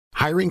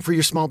Hiring for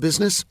your small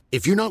business?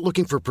 If you're not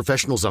looking for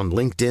professionals on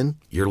LinkedIn,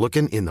 you're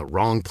looking in the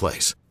wrong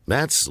place.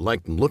 That's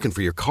like looking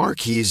for your car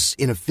keys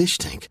in a fish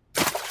tank.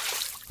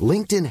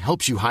 LinkedIn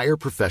helps you hire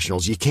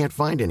professionals you can't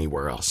find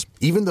anywhere else,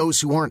 even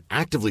those who aren't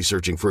actively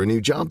searching for a new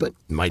job but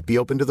might be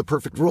open to the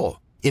perfect role.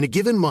 In a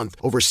given month,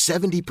 over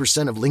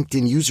 70% of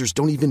LinkedIn users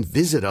don't even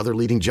visit other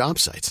leading job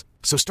sites.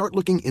 So start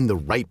looking in the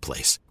right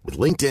place. With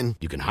LinkedIn,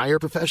 you can hire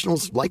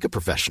professionals like a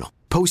professional.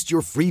 Post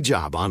your free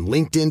job on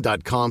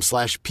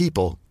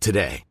linkedin.com/people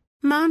today.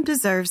 Mom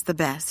deserves the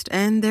best,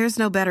 and there's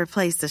no better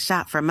place to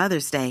shop for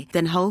Mother's Day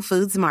than Whole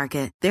Foods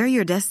Market. They're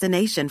your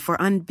destination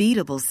for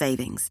unbeatable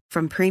savings,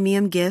 from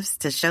premium gifts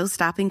to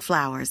show-stopping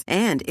flowers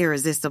and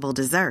irresistible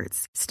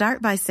desserts.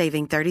 Start by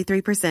saving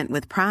 33%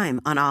 with Prime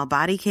on all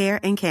body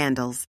care and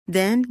candles.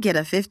 Then get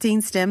a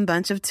 15-stem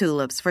bunch of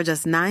tulips for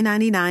just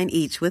 $9.99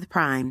 each with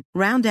Prime.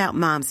 Round out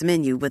Mom's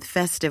menu with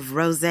festive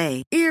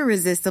rosé,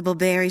 irresistible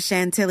berry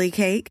chantilly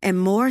cake,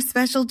 and more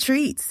special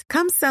treats.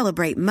 Come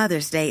celebrate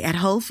Mother's Day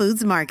at Whole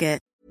Foods Market.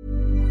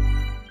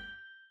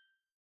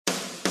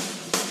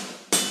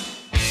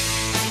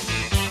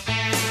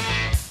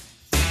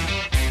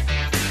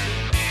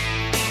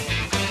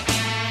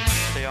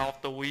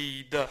 The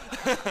weed.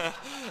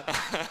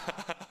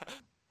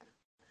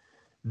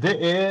 Det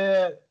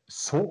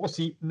så å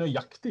si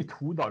nøyaktig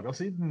 2 dager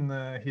siden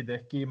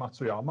Hideki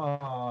Matsuyama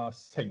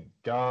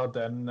senket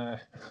den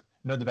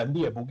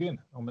nødvendige boogien,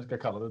 om vi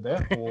skal kalle det,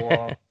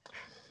 og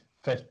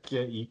fikk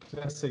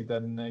ikle seg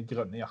den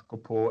grønne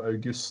jakka på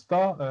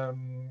Augusta.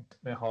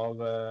 Vi har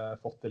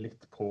fått det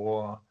litt på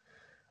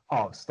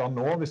avstand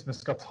nå, hvis vi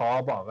skal ta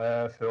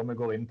bare før vi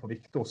går inn på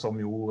Victor, som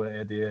jo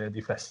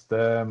de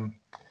fleste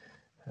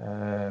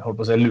holdt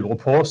på å si lurer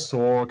på,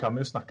 så kan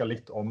vi jo snakke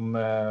litt om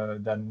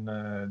den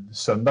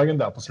søndagen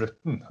der på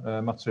slutten.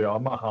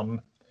 Matsuyama, han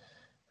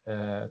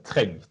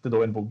trengte da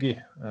en boogie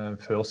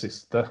før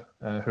siste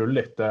hull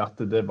etter at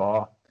det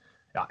var,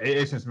 ja,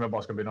 jeg synes vi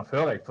bare skal begynne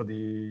før jeg,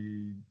 fordi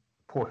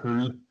på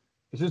hull,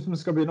 jeg synes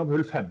vi skal begynne på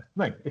hull 15,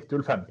 etter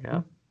hull 15. Ja.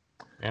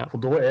 Ja.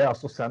 For da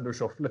altså Xander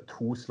Schauffele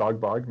 2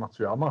 slag bak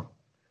Matsuyama.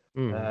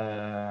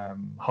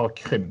 Har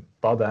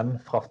krympet den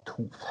fra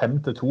 5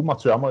 til 2.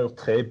 Matsuyama har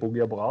gjort 3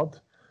 boogier på rad.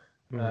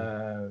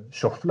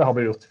 Schauffele har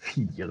gjort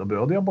 4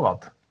 birdier på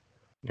rad.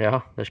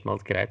 Ja, det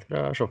smalt greit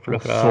fra Schauffele.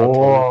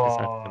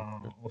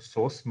 Og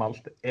så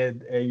smalt,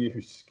 jeg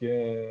husker,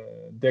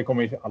 det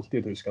kommer jeg ikke alltid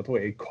til å huske, tror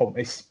jeg.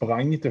 Jeg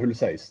sprang til hull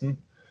 16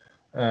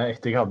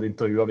 etter jeg hadde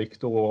intervjuet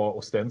Victor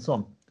og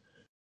Stensson.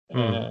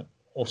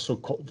 Og så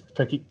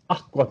fikk jeg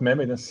akkurat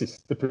med meg den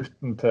siste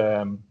putten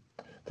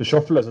til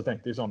Schauffele, så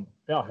tenkte jeg sånn,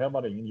 ja, her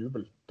var det ingen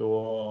jubel. Da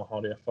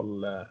har de i hvert fall...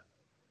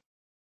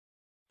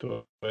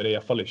 Da det i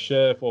hvert fall ikke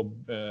for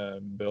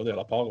birdie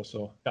eller par, og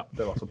så, ja,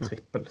 det var så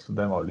trippel, så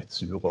den var jo litt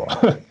sur å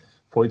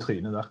få i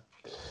trynet der.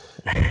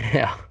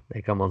 Ja,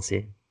 det kan man si.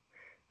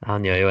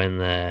 Han gjør jo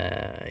en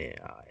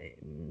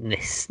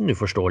nesten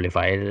uforståelig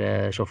feil,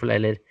 Schauffele,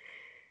 eller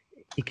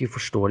ikke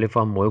uforståelig,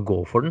 for han må jo gå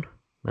for den,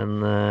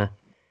 men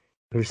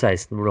hull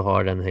 16 hvor du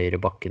har den høyre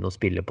bakken å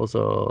spille på,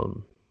 så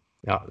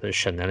ja, det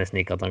skjønner jeg nesten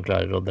ikke at han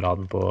klarer å dra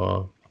den på.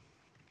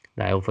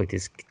 Det jo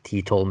faktisk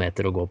 10-12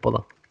 meter å gå på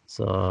da,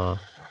 så...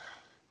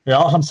 Ja,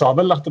 han sa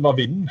vel at det var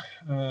vind,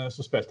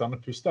 så spilte han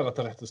et pust der at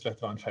det rett og slett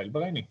var en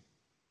feilberegning.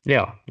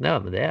 Ja,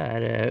 men det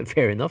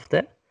fair enough,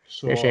 det.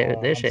 Så det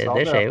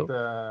skjer jo.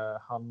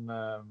 Han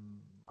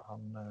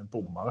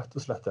bommet rett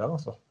og slett der,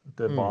 altså.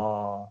 Det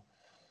var...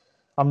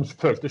 Han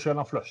følte selv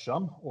han flushet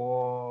han,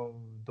 og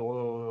da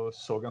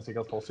så han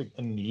sikkert for seg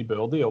en ny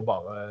birdie og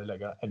bare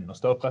legge enda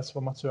større press på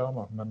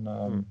Matsuyama, men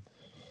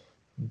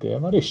det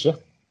var det ikke.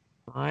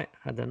 Nei,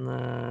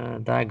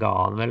 der ga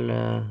han vel,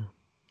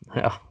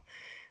 ja,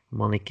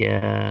 om han ikke,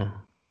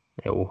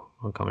 jo,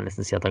 han kan vel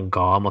nesten si at han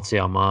ga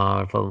Matsuyama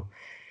i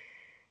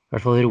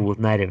hvert fall roet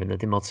nervene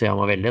til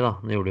Matsuyama veldig da.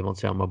 Nå gjorde jo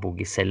Matsuyama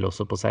boogie selv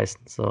også på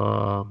 16, så...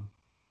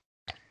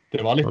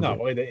 Det var litt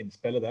nærmere i det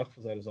innspillet der,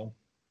 for å si det sånn.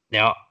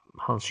 Ja,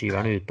 han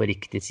skyver den ut på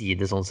riktig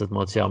side, sånn sett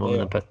Matsuyama,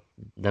 men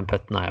den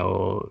putten jo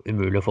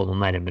umulig å få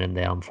noe nærmere enn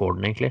det han får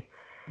den, egentlig.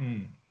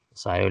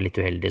 Så jo litt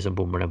uheldig som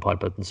bommer den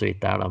parputten så vidt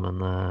der da, men...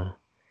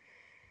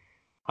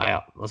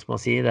 Ja, hva skal man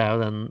si, det jo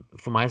den,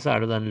 for meg så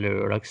det den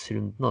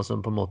lørdagsrunden da, som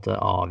på en måte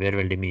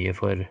avgjør veldig mye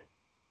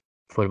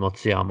for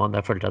Matsuyama.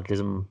 Der følte jeg at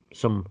liksom,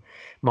 som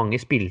mange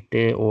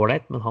spilte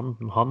ålreit, men han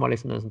var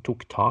liksom den som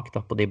tok tak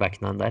da, på de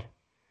backnine der.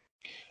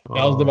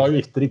 Ja, altså, det var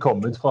jo etter de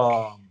kom ut fra,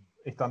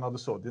 etter han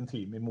hadde sittet en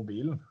time i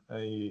mobilen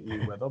i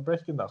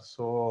weatherbreaken der,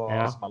 så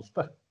smalt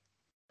det.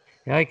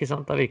 Ja, ikke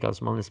sant? Da virket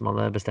det som han liksom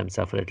hadde bestemt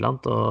seg for et eller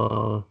annet,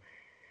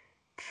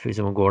 og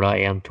hvis man går da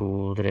 1, 2,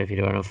 3,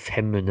 4,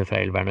 5 under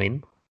fra elveren og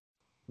inn,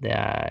 det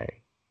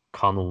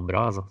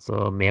kanonbra, altså.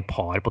 Så med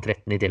par på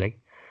 13 i tillegg.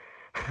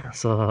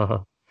 Så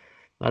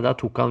nei, da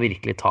tok han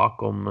virkelig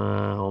tak om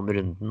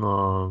runden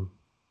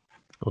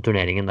og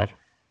turneringen der.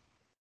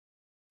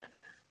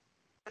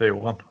 Det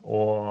gjorde han,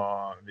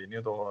 og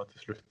vinner jo da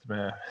til slutt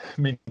med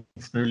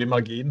minst mulig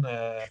margin.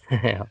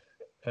 Ja.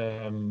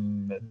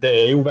 Det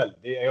jo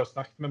veldig, jeg har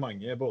snakket med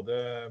mange, både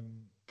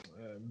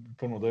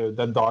på noe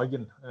den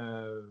dagen,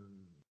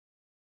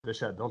 det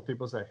skjedde, holdt jeg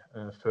på å si,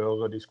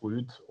 før de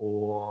skulle ut,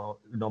 og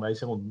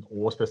underveis i runden,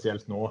 og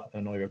spesielt nå,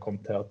 når jeg har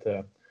kommet her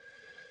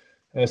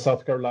til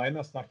South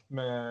Carolina, snakket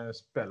med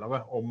spillere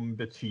om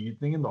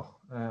betydningen da,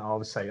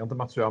 av seieren til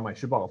Matsuyama,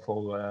 ikke bare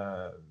for,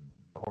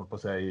 holdt på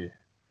å si,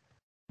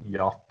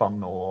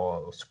 Japan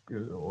og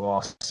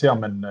Asia,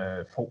 men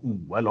for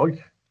OL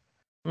også.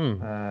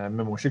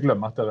 Vi må ikke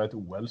glemme at det et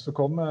OL som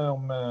kommer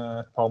om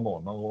et par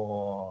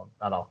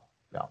måneder,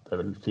 det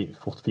vel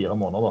fort 4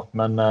 måneder da.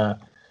 Men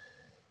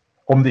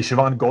om det ikke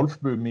var en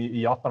golfboom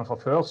i Japan fra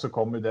før, så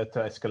kommer det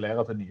til å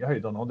eskalere til nye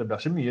høyder nå. Det blir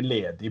ikke mye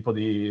ledig på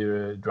de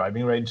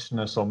driving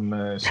rangene som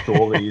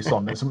står i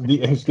sånne,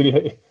 jeg husker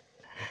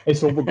jeg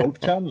så på Golf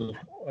Channel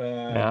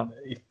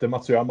etter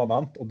Matsuyama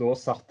vant, og da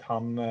satt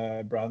han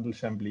Brandel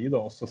Chambly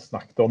da, og så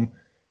snakket om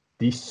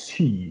de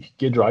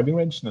syke driving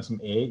rangene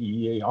som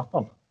i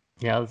Japan.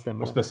 Ja, det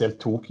stemmer. Og spesielt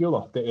Tokyo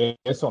da.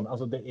 Det sånn,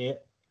 altså det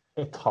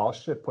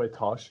etasje på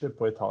etasje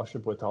på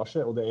etasje på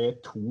etasje, og det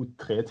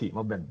 2-3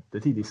 timer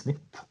ventetid i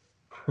snitt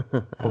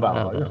på hver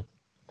dag.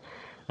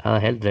 Ja,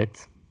 det helt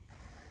drøyt.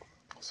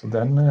 Så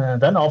den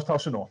avtar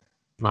ikke nå.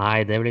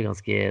 Nei, det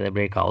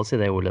blir kaos i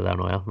det Ole der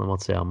nå, ja. Når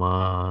Matsuyama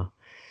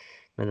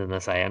med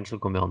denne seieren, så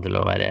kommer han til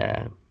å være...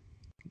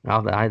 Ja,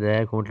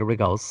 det kommer til å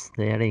bli kaos.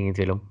 Det det ingen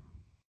tvil om.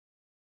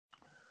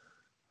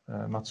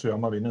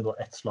 Matsuyama vinner da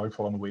 1 slag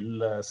foran Will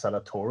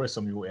Zalatoris,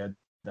 som jo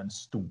den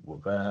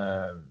store...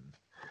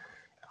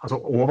 Altså,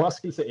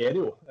 overraskelse det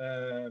jo.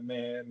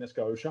 Vi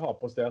skal jo ikke ha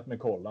på oss det at vi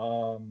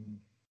kåler...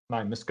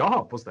 Nei, vi skal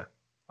ha på oss det.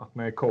 At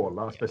vi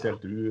kåler,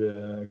 spesielt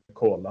du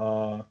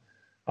kåler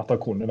at det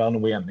kunne være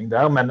noe gjenning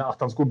der, men at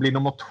han skulle bli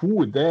nummer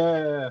 2, det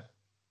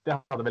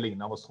hadde vel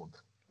ingen av oss trodd.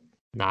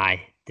 Nei,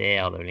 det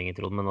hadde vel ingen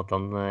trodd, men at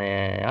han...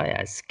 Ja,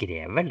 jeg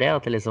skrev vel det,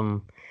 at det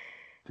liksom...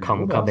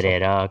 Kan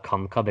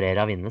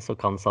Cabrera vinne, så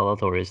kan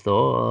Zalatoris stå.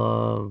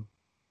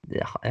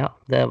 Ja, jeg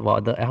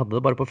hadde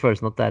det bare på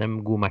følelsen at det en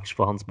god match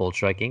for hans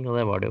ballstriking, og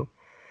det var det jo.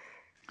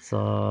 Så...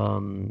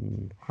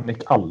 Han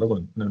gikk alle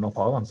rundene under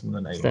paren som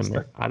den eneste.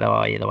 Stemmer. Ja,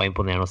 det var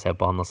imponerende å se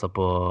på han, altså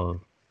på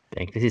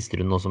egentlig siste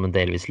runden, også som en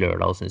delvis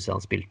lørdag, og synes jeg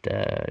han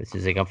spilte...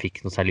 Synes jeg ikke han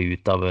fikk noe særlig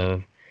ut av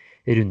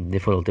runden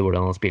i forhold til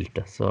hvordan han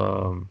spilte, så...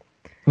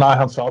 Nei,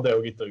 han sa det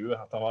jo i intervjuet,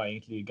 at han var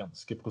egentlig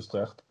ganske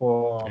frustrert på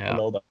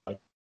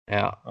lørdag.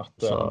 Ja,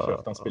 at han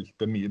følte han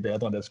spilte mye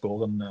bedre enn det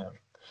scoren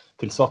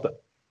tilsvarte.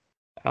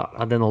 Ja,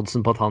 den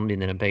oddsen på at han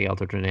vinner en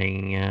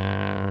PGA-turnering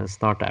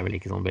snart vel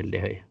ikke sånn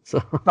veldig høy.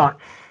 Så. Nei,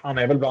 han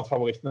vel blant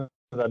favorittene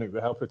denne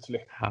uke her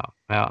plutselig. Ja,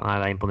 nei,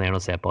 det imponerende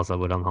å se på altså,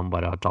 hvordan han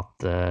bare har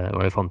tatt,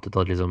 og jeg fant ut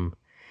at, liksom,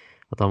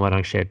 at han var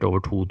rangert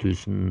over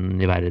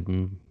 2000 i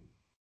verden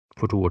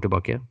for 2 år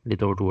tilbake,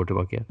 litt over 2 år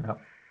tilbake. Ja.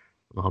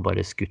 Og han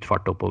bare skutt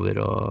fart oppover,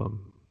 og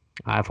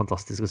det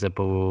fantastisk å se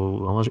på,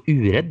 han var så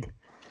uredd.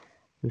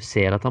 Du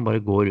ser at han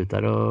bare går ut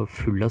der og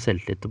full av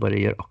selvtillit og bare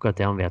gjør akkurat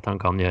det han vet han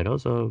kan gjøre,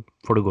 og så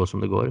får det gå som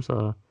det går. Så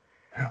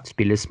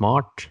spiller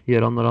smart,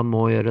 gjør han når han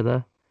må gjøre det.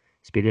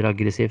 Spiller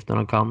aggressivt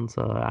når han kan.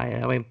 Så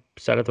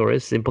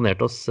Zalatoris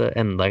imponerte oss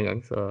enda en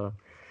gang. Så.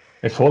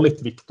 Jeg får litt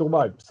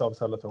Victor-vibes av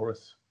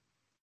Zalatoris.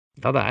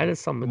 Ja, det det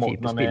samme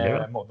type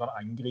spiller. Måten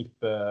han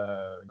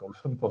angriper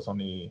golfen på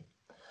sånn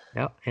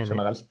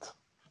generelt.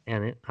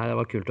 Enig. Nei,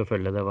 det var kult å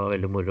følge. Det var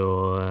veldig moro.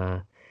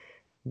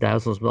 Det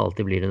jo sånn som det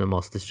alltid blir under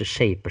Masters, det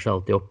shaper seg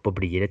alltid opp og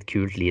blir et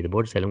kult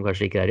leaderboard, selv om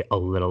kanskje ikke de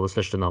aller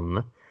største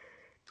navnene.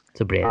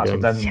 Så ble det jo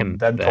en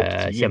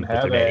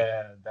kjempeturnering.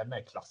 Den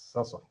klasse,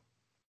 altså.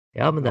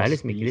 Ja, men det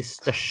liksom ikke de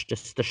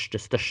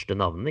største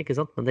navnene, ikke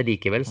sant? Men det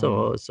likevel så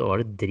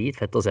var det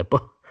dritfett å se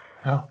på.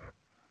 Ja.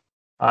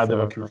 Nei,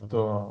 det var kult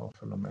å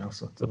følge med,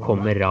 altså. Så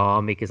kommer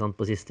Ram, ikke sant,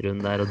 på siste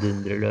runde der og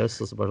dundrer løs,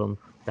 og så bare sånn,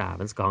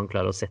 dæven skal han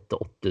klare å sette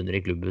 800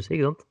 i klubbhuset,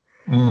 ikke sant?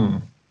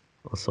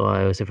 Og så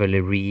jo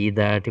selvfølgelig Reed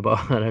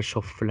tilbake,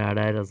 Schoffel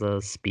der, altså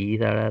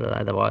Speed der.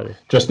 Nei, det var...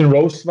 Justin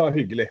Rose var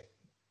hyggelig.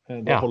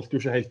 Det holdt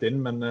jo ikke helt inn,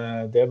 men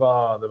det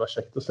var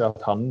kjekt å se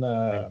at han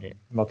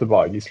var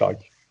tilbake i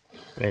slag.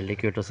 Veldig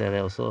kult å se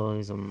det også.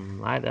 Liksom,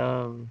 nei, det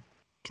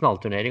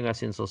knallturnering, og jeg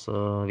synes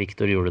også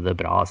Victor gjorde det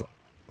bra, altså.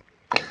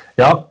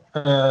 Ja,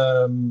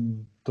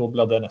 da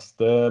blir det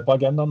neste på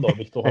agendaen da,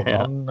 Victor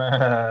Hovland.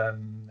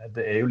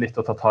 Det jo litt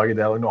å ta tag i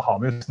det, og nå har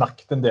vi jo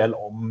snakket en del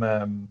om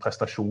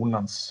prestasjonen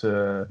hans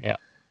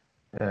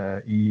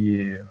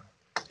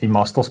i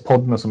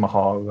Masters-poddene som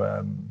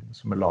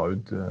vi la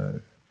ut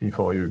i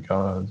forrige uke,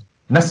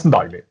 nesten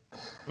daglig.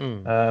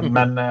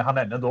 Men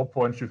han ender da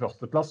på en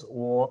 24. plass,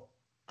 og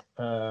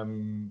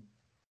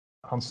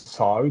han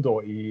sa jo da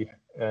i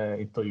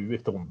intervjuet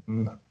etter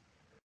runden,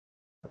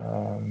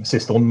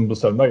 siste runden på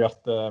søndag,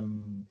 at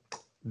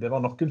det var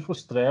nok en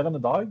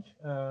frustrerende dag.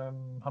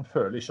 Han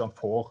føler ikke han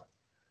får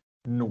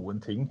noen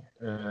ting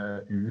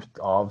ut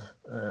av,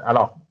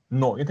 eller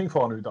noen ting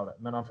får han ut av det,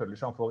 men han føler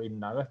ikke han får i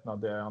nærheten av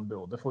det han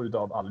burde få ut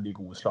av alle de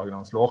gode slagene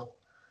han slår.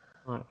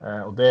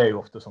 Og det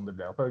jo ofte sånn det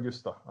blir på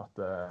Augusta, at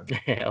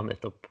ja,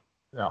 nettopp.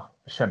 Ja,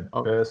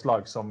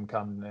 kjempeslag som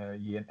kan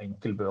gi en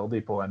enkel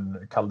birdie på en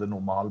kall det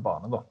normal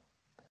bane da.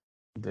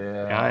 Det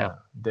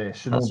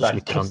ikke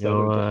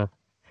noe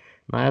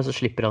Nei, så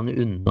slipper han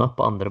jo unna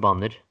på andre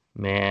baner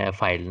med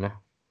feilene.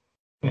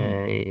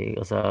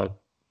 Altså,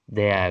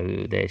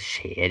 det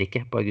skjer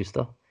ikke på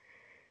Augusta.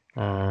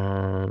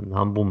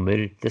 Han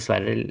bommer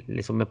dessverre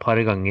liksom et par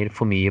ganger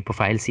for mye på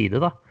feil side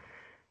da.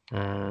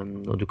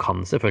 Og du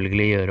kan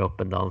selvfølgelig gjøre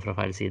opp en down fra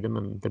feil side,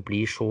 men det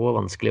blir så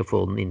vanskelig å få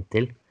den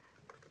inntil.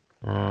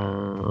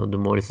 Og du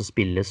må liksom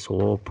spille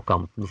så på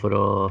kanten for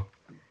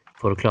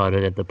å klare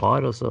å redde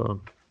par, og så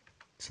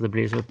det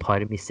blir liksom et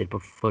par misser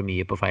for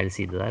mye på feil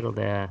side der, og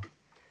det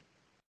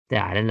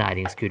en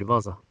læringskurve,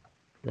 altså.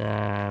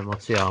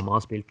 Matsuyama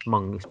har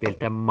spilt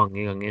det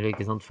mange ganger,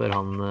 ikke sant, før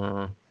han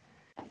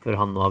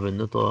nå har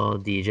vunnet,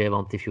 og DJ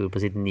vant i fjor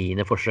på sitt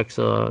 9. forsøk,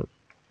 så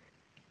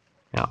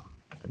ja,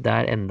 det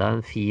enda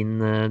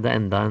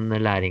en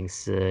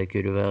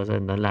læringskurve, altså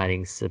enda en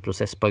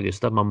læringsprosess på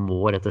Augusta. Man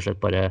må rett og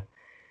slett bare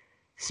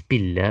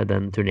spille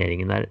den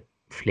turneringen der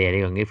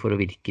flere ganger for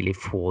å virkelig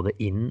få det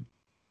inn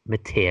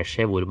med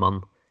teskje hvor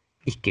man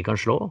ikke kan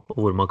slå, og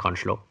hvor man kan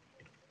slå.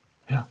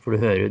 Ja. For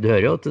du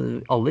hører jo at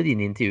alle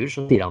dine intervjuer,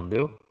 så sier han det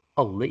jo.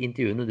 Alle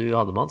intervjuene du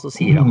hadde med han, så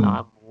sier han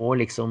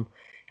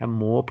jeg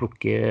må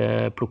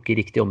plukke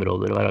riktige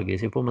områder og være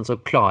aggressiv på, men så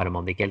klarer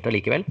man det ikke helt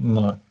allikevel.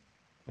 Nei.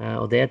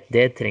 Og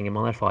det trenger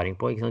man erfaring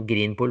på. Ikke sant?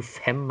 Greenpool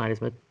 5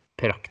 liksom et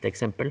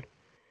prakteksempel.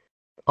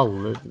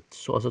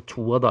 Altså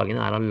 2 av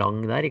dagene han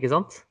lang der, ikke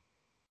sant?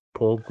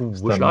 På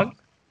gode slag.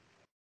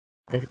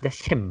 Det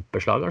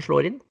kjempeslag han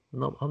slår inn.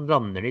 Han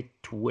lander de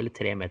 2 eller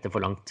 3 meter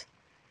for langt.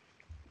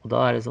 Og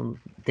da det sånn,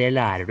 det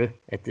lærer du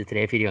etter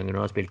 3-4 ganger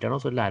når du har spilt der nå,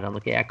 så lærer han,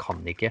 ok, jeg kan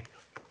ikke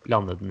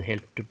lande den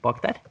helt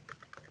bak der.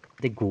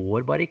 Det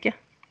går bare ikke.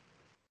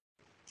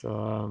 Så,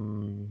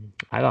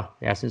 neida,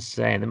 jeg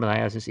er enig med deg,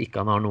 jeg synes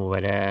ikke han har noe å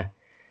være,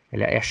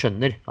 eller jeg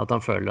skjønner at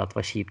han føler at det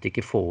var kjipt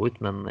ikke få ut,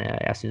 men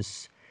jeg synes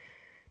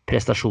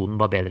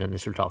prestasjonen var bedre enn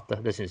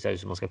resultatet. Det synes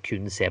jeg man skal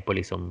kun se på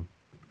liksom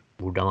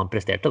hvordan han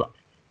presterte da.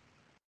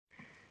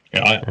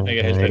 Ja,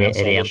 jeg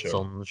helt rent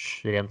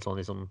sånn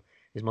liksom,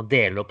 hvis man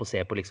deler opp og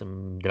ser på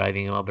liksom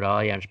drivingen var bra,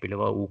 jernspillet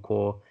var ok,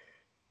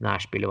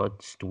 nærspillet var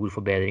stor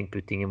forbedring,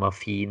 puttingen var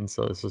fin,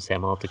 så ser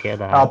man at ok,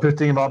 Ja,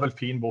 puttingen var vel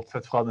fin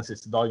bortsett fra den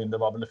siste dagen.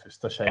 Det var vel det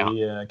første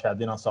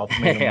Caddien han sa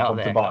til meg når han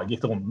kom tilbake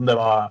etter runden. Det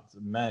var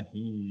at, man,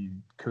 he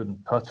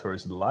couldn't putt for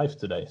his life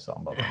today, sa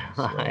han bare.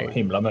 Så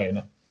himla med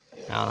øynene.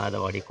 Ja, nei, det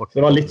var de korte.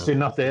 Det var litt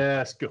synd at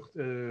det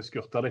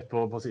skurta litt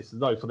på siste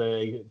dag, for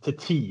det til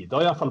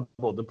tider i hvert fall,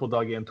 både på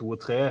dag 1, 2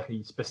 og 3,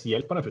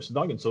 spesielt på den første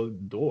dagen, så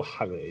da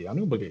herjer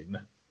han jo på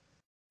grinene.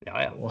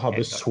 Ja, og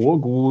hadde så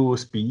god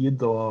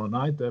speed, og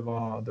nei, det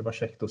var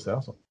kjekt å se,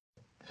 altså.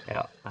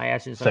 Ja, nei, jeg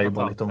synes han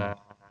kan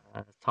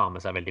ta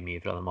med seg veldig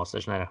mye fra den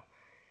Mastersen her.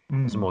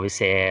 Så må vi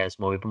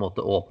på en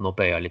måte åpne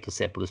opp øya litt og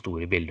se på det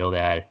store bildet, og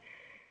det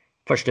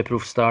første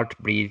proffstart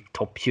blir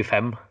topp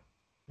 25.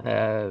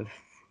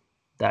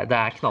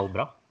 Det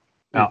knallbra.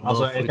 Ja,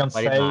 altså, jeg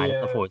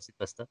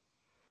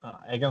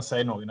kan si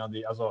noen av de,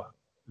 altså,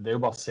 det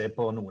jo bare å se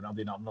på noen av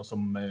de navnene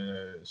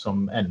som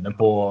ender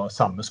på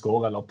samme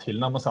score, eller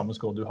tilnærmet samme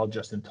score. Du har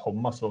Justin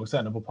Thomas som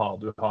ender på par,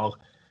 du har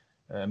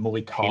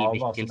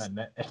Morikawa som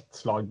ender ett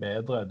slag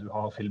bedre, du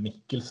har Phil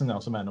Mickelsen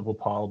som ender på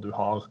par, du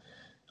har,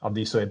 av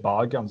de som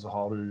bak han, så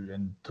har du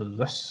en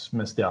drøss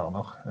med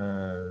stjerner.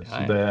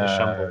 Så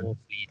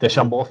det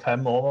Chambord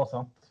 5 over,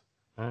 sant?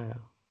 Ja.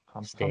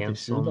 Han fant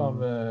ikke ut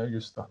av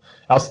Augusta.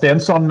 Ja,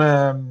 Stensson,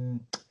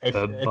 jeg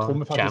tror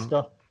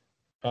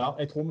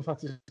vi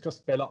faktisk skal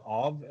spille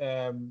av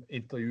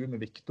intervjuet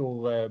med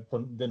Victor på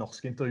det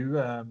norske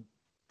intervjuet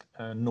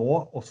nå,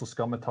 og så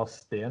skal vi ta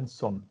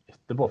Stensson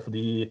etterpå,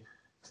 fordi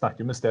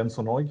snakker med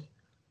Stensson også.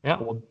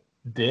 Ja. Og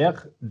det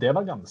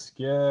var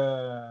ganske,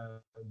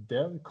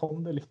 der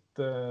kom det litt,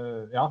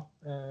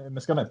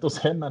 vi skal vente og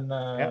se, men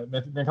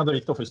vi kan ta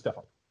Victor først i hvert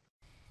fall.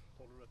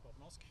 Holder du et på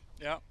norsk?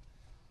 Ja.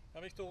 Ja,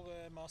 Victor,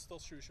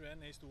 Masters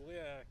 2021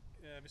 historie.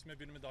 Hvis vi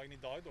begynner med dagen i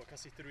dag, da, hva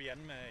sitter du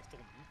igjen med etter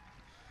runden?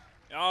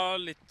 Ja,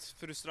 litt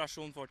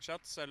frustrasjon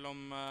fortsatt, selv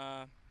om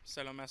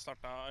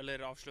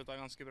jeg avsluttet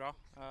ganske bra.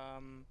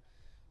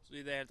 Så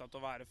i det hele tatt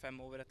å være 5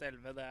 over etter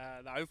 11,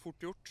 det jo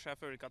fort gjort. Jeg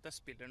føler ikke at jeg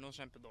spiller noe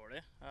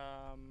kjempedårlig.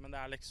 Men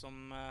det liksom,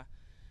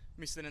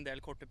 mister en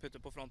del korte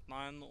putter på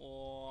frontline,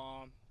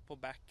 og på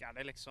back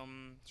det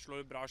liksom,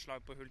 slår bra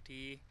slag på hull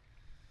 10,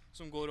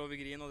 som går over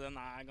green, og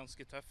den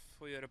ganske tøff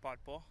å gjøre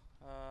par på.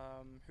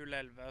 Hull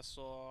 11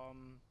 så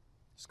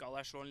skal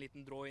jeg slå en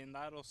liten drå inn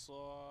der, og så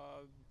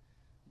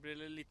blir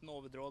det en liten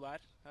overdrå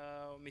der,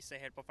 og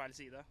misser helt på feil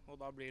side, og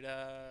da gir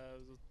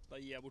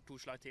jeg bort 2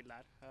 slag til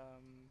der.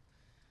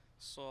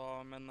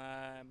 Men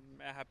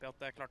jeg happy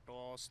at jeg klarte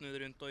å snu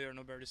det rundt og gjøre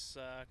noen birdies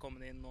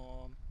kommende inn,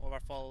 og i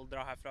hvert fall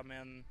dra herfra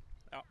med en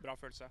bra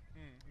følelse.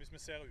 Hvis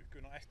vi ser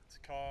uke under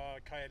ett, hva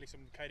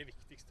det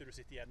viktigste du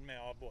sitter igjen med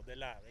av både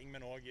læring,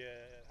 men også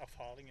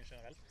erfaringen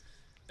generelt?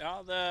 Ja,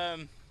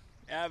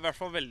 jeg i hvert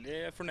fall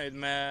veldig fornøyd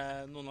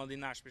med noen av de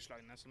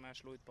nærspillslagene som jeg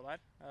slo ut på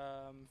der.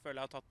 Føler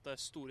jeg har tatt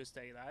store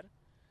steg der.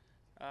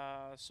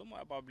 Så må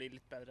jeg bare bli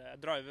litt bedre.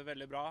 Jeg driver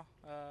veldig bra.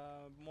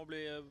 Må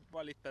bli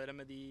bare litt bedre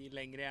med de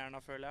lengre hjerna,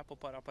 føler jeg, på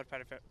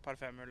par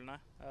 5-hullene.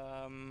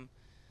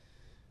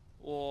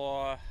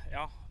 Og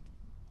ja,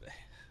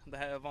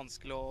 det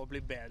vanskelig å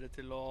bli bedre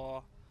til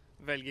å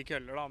velge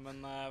køller da,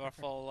 men I hvert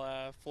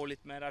fall få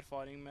litt mer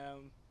erfaring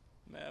med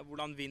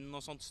hvordan vinden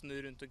og sånt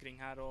snur rundt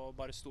omkring her, og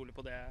bare stole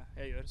på det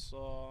jeg gjør,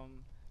 så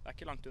det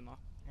ikke langt unna.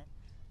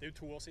 Det jo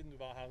 2 år siden du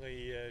var her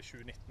I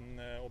 2019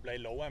 og ble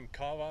low-am.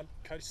 Hva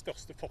de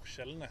største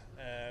forskjellene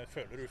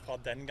føler du fra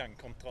den gang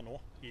kontra nå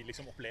I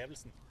liksom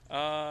opplevelsen?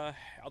 Ja,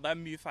 det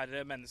mye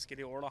færre mennesker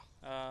I år da,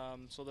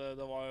 så det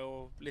var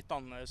jo litt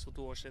annerledes for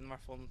 2 år siden, I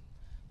hvert fall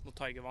når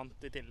Tiger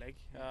vant I tillegg,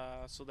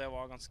 så det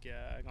var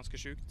ganske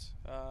sjukt.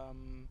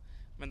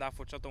 Men det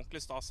fortsatt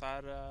ordentlig stas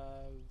her,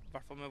 I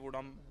hvert fall med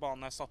hvordan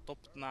banen satt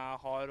opp. Den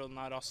hard og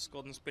den rask,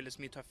 og den spilles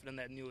mye tøffere enn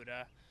det den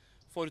gjorde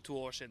for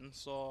 2 år siden,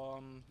 så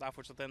det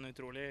fortsatt en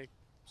utrolig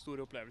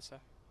stor opplevelse.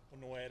 Og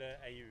nå det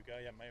en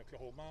uke hjemme I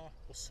Oklahoma,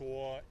 og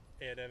så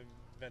det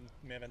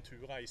med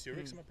Ventura I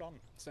Zurich som planen.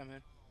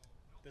 Stemmer.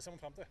 Det ser vi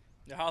frem til.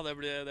 Ja, det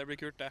blir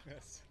kult det.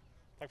 Yes.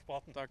 Takk for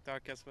praten.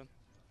 Takk, Espen.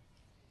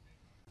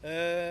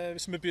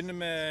 Hvis vi begynner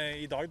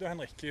med I dag då,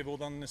 Henrik,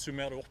 hvordan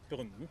summerer du opp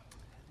runden?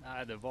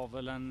 Nej, det var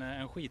väl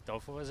en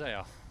skitdag får vi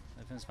säga.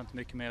 Det finns inte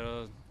mycket mer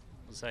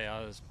att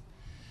säga.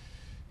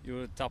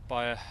 Jag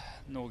tappade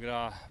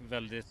några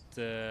väldigt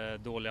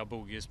dåliga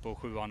bogies på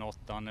 7:an och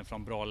 8:an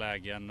från bra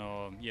lägen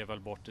och ger väl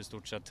bort I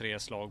stort sett 3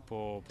 slag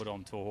på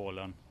de 2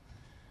 hålen.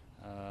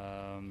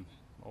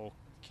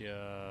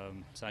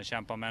 Sen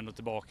kämpar man ändå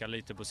tillbaka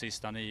lite på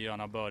sista 9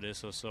 gärna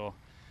birdies och så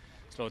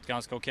slår ett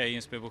ganska okej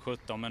inspel på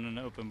 17 men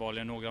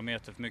uppenbarligen några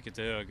meter för mycket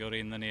till höger och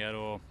rinner ner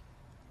och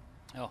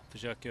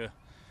försöker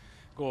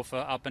gå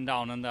för up and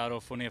downen där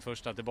och få ner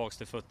första tillbaks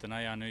till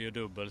fötterna igen och gör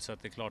dubbel så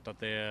att det klart att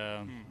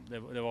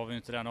det var väl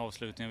inte den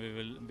avslutningen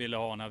vi ville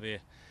ha när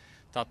vi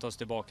tagit oss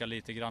tillbaka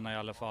lite grann I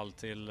alla fall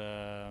till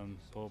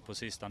på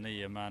sista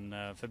 9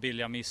 men för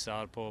billiga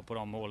missar på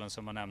de hålen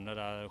som man nämner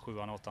där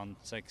 7:an, 8:an,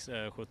 6,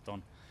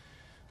 17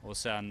 och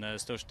sen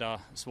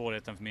största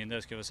svårigheten för min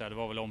del ska jag säga det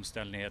var väl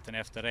omställningen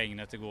efter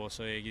regnet igår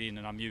så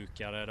grinerna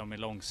mjukare, de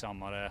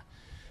långsammare.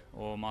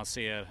 Och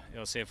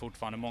jag ser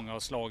fortfarande många av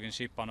slagen,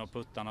 chipparna och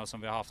puttarna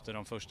som vi har haft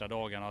de första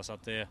dagarna så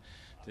att det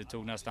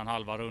tog nästan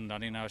halva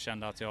rundan innan jag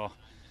kände att jag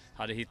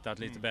hade hittat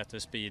lite bättre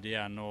speed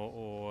igen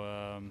och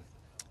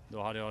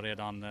då hade jag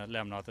redan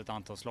lämnat ett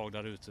antal slag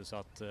där ute så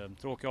att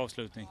tråkig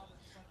avslutning.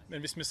 Men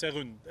hvis vi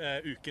ser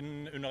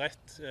uken under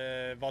ett,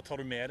 vad tar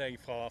du med dig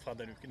fra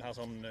den uken här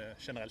sån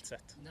generellt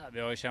sett? Ja, vi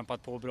har ju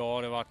kämpat på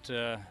bra, det har varit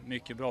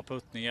mycket bra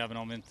puttning även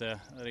om vi inte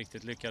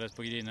riktigt lyckades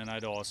på grinerna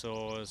idag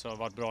så har det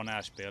varit bra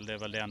närspel, det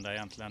väl det enda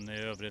egentligen. I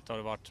övrigt har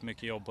det varit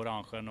mycket jobb på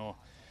rangen och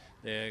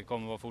det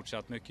kommer vara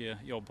fortsatt mycket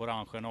jobb på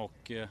rangen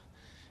och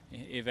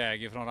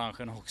iväg ifrån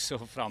rangen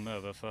också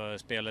framöver för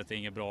spelet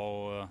inget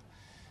bra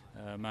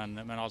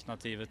men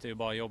alternativet ju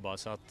bara jobba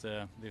så att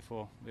vi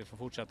får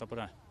fortsätta på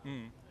det.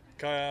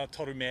 Vad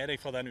tar du med dig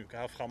från den uka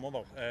här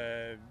framöver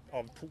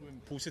av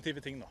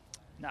positiva ting då?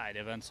 Nej,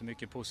 det väl inte så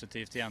mycket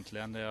positivt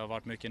egentligen. Det har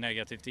varit mycket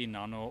negativt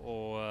innan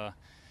och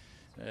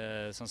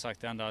som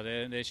sagt det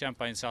är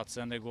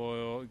kämpainsatsen. Det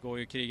går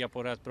ju kriga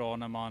på rätt bra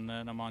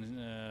när man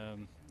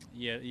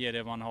ger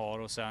det man har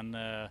och sen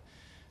väl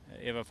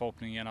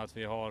förhoppningen att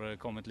vi har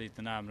kommit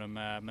lite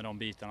närmare med de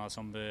bitarna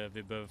som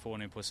vi behöver få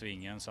ner på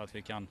svingen så att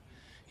vi kan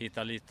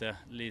hitta lite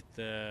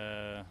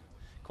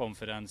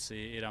konferens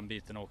I den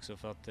biten också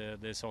för att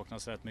det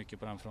saknas rätt mycket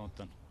på den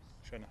fronten.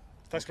 Skönt.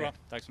 Tack så mycket.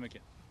 Tack så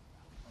mycket.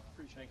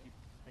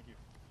 Thank you.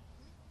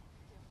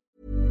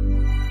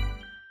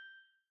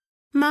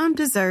 Mom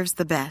deserves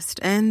the best,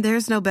 and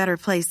there's no better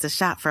place to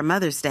shop for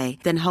Mother's Day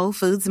than Whole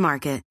Foods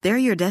Market. They're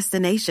your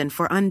destination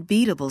for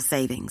unbeatable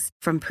savings,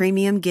 from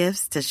premium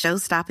gifts to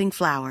show-stopping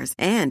flowers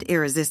and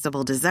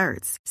irresistible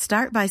desserts.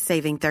 Start by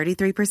saving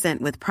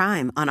 33% with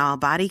Prime on all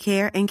body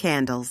care and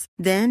candles.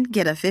 Then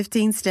get a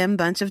 15-stem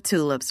bunch of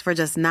tulips for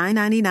just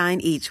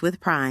 $9.99 each with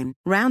Prime.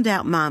 Round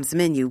out Mom's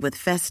menu with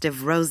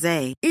festive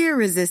rosé,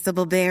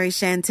 irresistible berry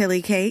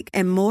chantilly cake,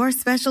 and more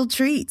special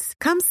treats.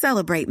 Come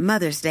celebrate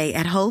Mother's Day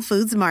at Whole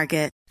Foods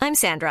Market. I'm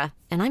Sandra,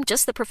 and I'm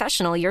just the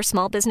professional your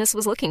small business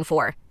was looking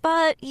for.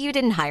 But you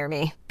didn't hire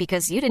me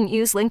because you didn't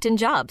use LinkedIn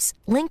Jobs.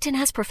 LinkedIn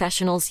has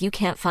professionals you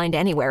can't find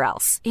anywhere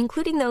else,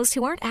 including those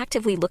who aren't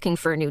actively looking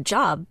for a new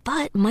job,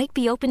 but might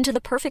be open to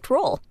the perfect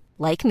role,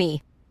 like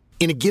me.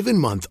 In a given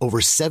month, over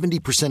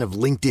 70% of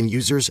LinkedIn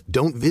users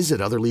don't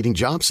visit other leading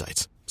job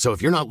sites. So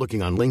if you're not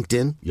looking on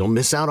LinkedIn, you'll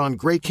miss out on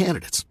great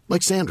candidates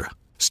like Sandra.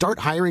 Start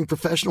hiring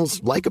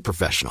professionals like a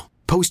professional.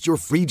 Post your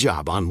free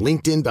job on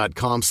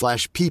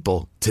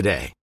linkedin.com/people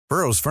today.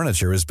 Burrow's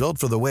furniture is built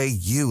for the way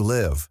you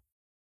live.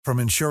 From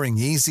ensuring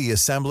easy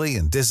assembly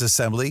and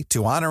disassembly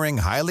to honoring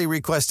highly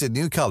requested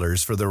new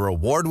colors for their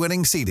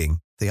award-winning seating,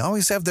 they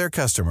always have their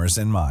customers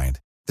in mind.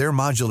 Their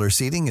modular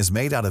seating is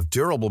made out of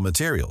durable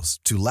materials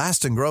to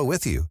last and grow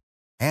with you.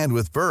 And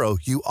with Burrow,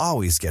 you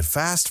always get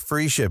fast,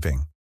 free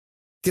shipping.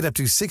 Get up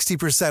to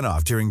 60%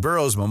 off during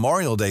Burrow's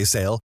Memorial Day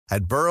sale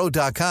at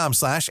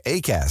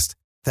burrow.com/ACAST.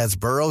 That's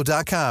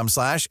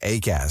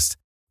burrow.com/ACAST.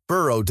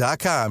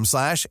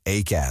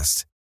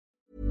 burrow.com/ACAST.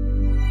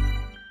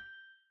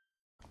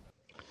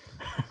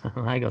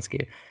 Det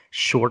ganske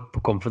short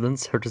på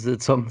confidence, hørtes det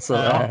ut som. Så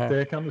ja,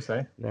 det kan du si.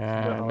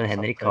 Men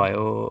Henrik har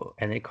jo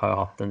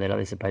hatt en del av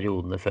disse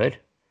periodene før,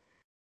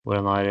 hvor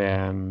han har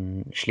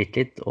slitt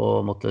litt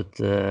og måttet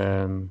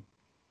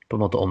på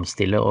en måte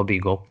omstille og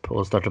bygge opp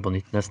og starte på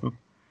nytt nesten.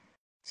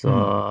 Så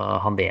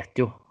han vet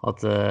jo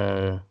at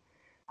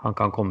han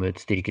kan komme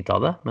ut styrket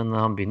av det, men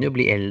han begynner jo å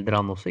bli eldre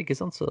han også, ikke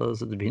sant? Så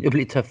det begynner jo å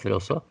bli tøffere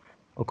også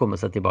å komme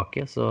seg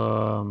tilbake. Så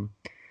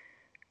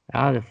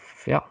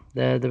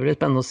det blir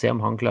spennende å se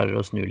om han klarer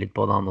å snu litt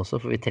på det han også,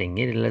 for vi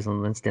trenger,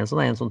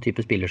 Stensson en sånn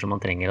type spiller som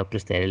man trenger at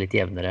presterer litt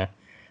jevnere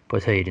på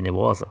et høyere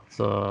nivå, altså.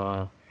 Så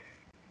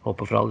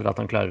håper for aldri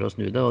at han klarer å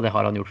snu det, og det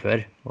har han gjort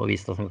før, og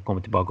vist at han kan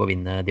komme tilbake og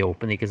vinne The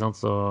Open, ikke sant?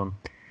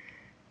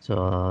 Så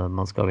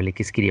man skal vel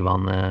ikke skrive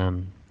han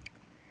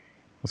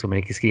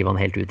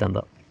helt ut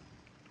enda.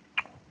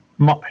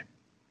 Nei.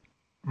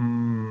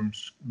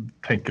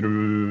 Tenker du,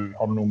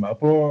 har du noe mer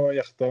på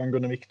hjertet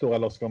angående Victor,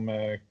 eller skal vi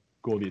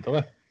gå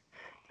videre?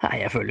 Nei,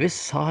 jeg føler vi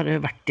har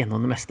vært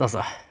gjennom det meste,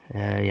 altså.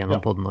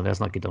 Gjennom podden når vi har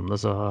snakket om det,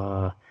 så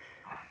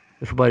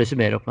vi får bare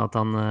summere opp med at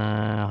han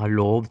har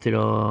lov til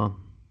å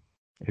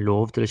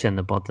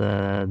kjenne på at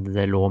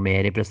det lå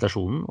mer i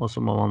prestasjonen, og så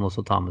må man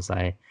også ta med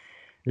seg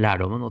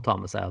lærdommen, og ta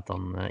med seg at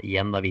han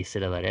igjen da viser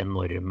det der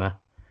enorme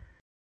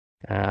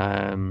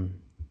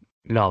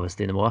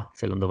laveste nivået,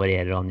 selv om det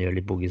varierer og han gjør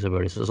litt boogies og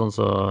birdies og sånn,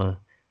 så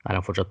er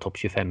han fortsatt topp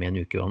 25 i en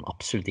uke, og han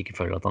absolutt ikke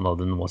føler at han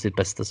hadde noe av sitt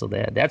beste, så det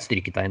er et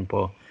styrketegn på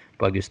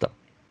Augusta.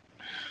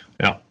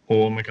 Ja,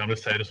 og vi kan vel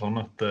si det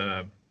sånn at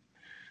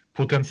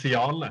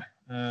potensialet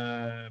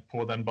på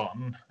den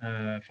banen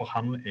for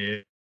han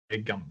er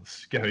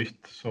ganske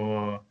høyt, så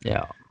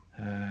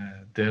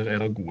der er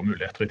det gode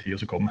muligheter i tiden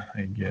som kommer.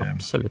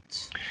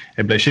 Absolutt.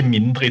 Jeg ble ikke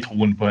mindre i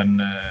troen på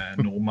en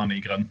nordmann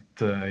i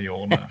grønt i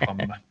årene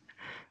fremover.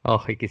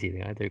 Ikke si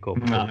det engang, jeg tror ikke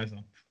håper på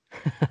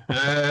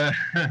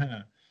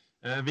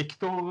det.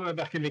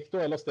 Hverken Victor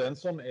eller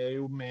Stensson er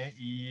jo med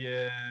i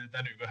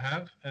denne uka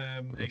her.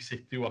 Jeg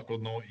sitter jo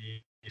akkurat nå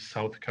i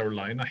South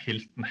Carolina,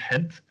 Hilton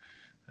Head.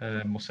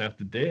 Må si at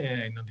det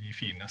er en av de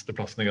fineste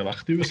plassene jeg har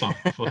vært i USA.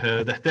 For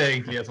dette er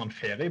egentlig et sånn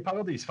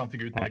ferieparadis, fant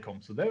jeg ut når jeg kom,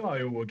 så det var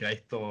jo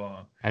greit å...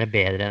 Er det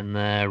bedre enn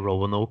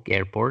Roanoke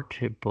Airport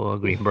på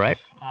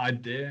Greenbrier? Nei,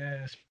 det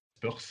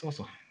spørs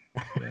altså.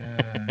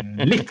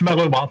 Litt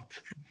mer urbant.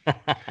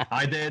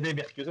 Nei, det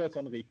virker som et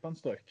sånn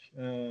rikmannsstrøk.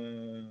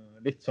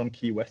 Litt sånn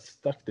Key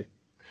West-aktig.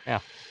 Ja.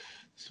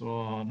 Så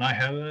nei,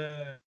 her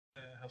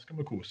skal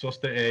vi kose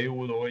oss. Det er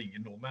jo da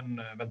ingen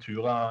nordmenn.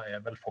 Ventura er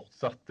vel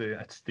fortsatt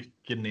et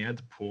stykke ned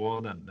på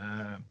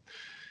denne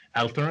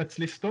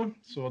alternates-lista,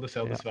 så det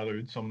ser dessverre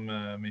ut som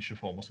vi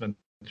ikke får med oss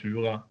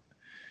Ventura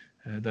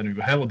denne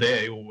uka her, og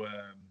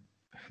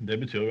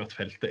det betyr jo at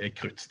feltet er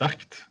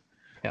kruttsterkt.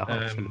 Ja,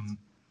 absolutt.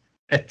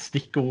 Et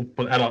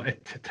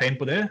tegn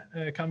på det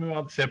kan vi jo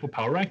se på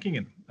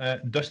power-rankingen.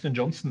 Dustin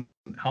Johnson,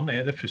 han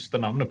er det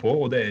første navnet på,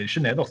 og det er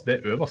ikke nederst, det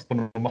er øverst på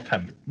nummer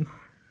 15.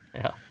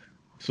 Ja.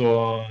 Så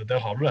der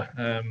har du det.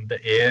 Det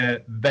er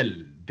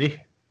veldig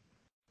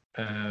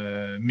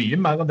mye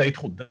mer enn det jeg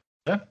trodde.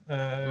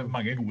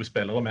 Mange gode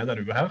spillere med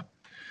denne uka her.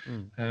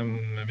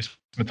 Hvis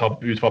vi tar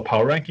ut fra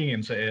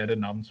power-rankingen, så er det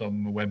navn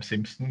som Webb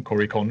Simpson,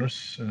 Corey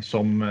Connors,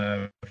 som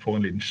får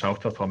en liten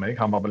shout-out fra meg.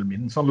 Han var vel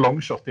min sånn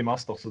longshot i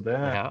master, så det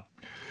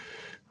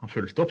han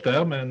fulgte opp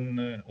der med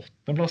en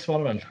 8. plass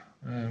var det vel.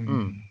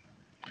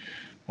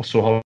 Og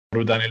så har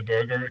du Daniel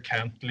Berger,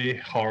 Cantley,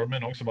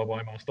 Harman også, som var bra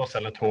i master,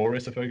 Salatori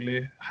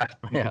selvfølgelig,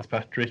 Hatton,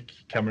 Fitzpatrick,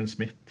 Cameron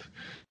Smith.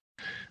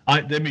 Nei,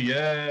 det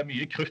er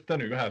mye krutt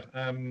denne uka her.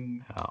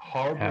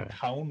 Harbour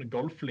Town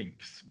Golf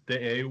Links, det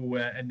er jo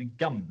en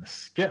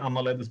ganske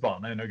annerledes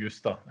bane enn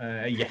Augusta.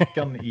 Jeg gikk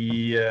den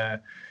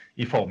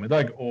i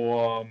formiddag,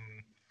 og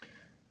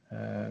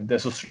det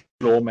som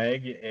slår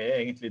meg er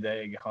egentlig det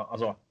jeg har,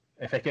 altså,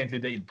 jeg fikk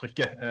egentlig det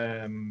inntrykket,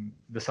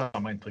 det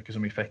samme inntrykket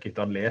som jeg fikk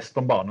etter å ha lest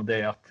om banen, og det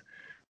er at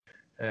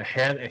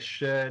her er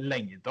ikke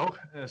lengder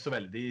så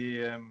veldig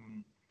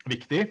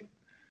viktig.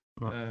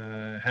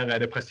 Her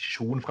er det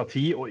presisjon fra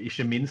tid, og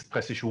ikke minst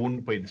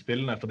presisjon på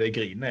innspillene, for det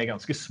grinene er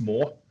ganske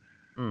små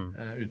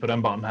ut på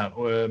den banen her.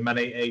 Men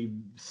jeg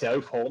ser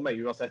jo for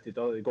meg, uansett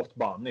etter å ha gått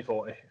banen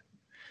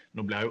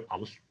nå blir jo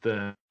alt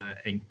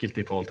enkelt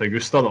i forhold til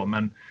Augusta da,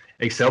 men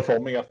jeg ser for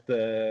meg at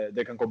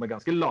det kan komme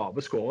ganske lave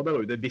scorer der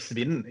ute, hvis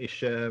vind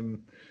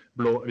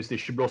hvis det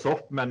ikke blåser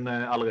opp, men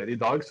allerede i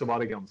dag så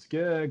var det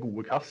ganske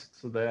gode kast,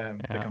 så det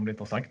kan bli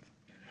interessant.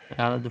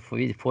 Ja,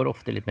 vi får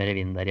ofte litt mer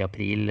vind der i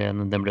april.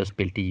 Den ble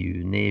spilt i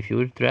juni i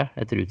fjor, tror jeg,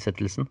 etter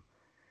utsettelsen.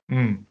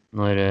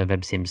 Når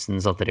Webb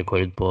Simpson satte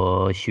rekord på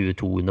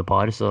 22 under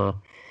par, så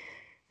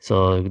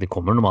det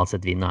kommer normalt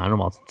sett vind, er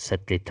normalt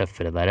sett litt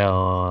tøffere der,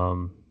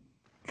 og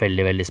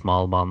veldig, veldig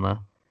smal bane.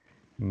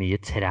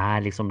 Mye trær,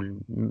 liksom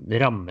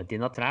rammet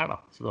inn av trær da.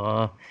 Så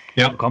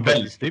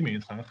veldig mye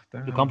trær.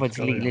 Du kan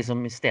faktisk ligge,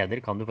 liksom, i steder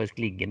kan du faktisk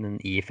ligge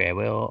i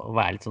fairway og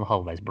være litt sånn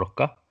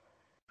halvveisblokka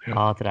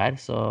av trær,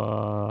 så...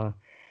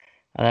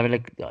 Ja,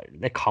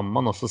 det kan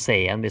man også se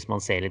igjen hvis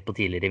man ser litt på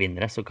tidligere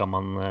vinnere, så kan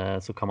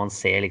man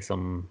se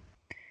liksom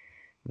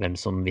hvem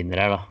som vinner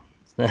her da.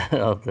 Så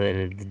At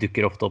det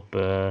dukker ofte opp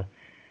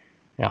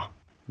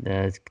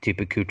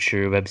type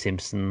Kutcher, Webb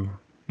Simpson,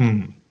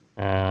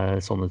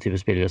 sånne type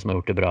spillere som har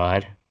gjort det bra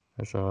her.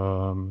 Altså,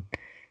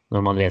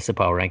 når man leser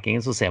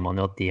power-rankingen, så ser man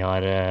jo at de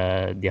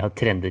har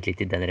trendet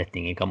litt i den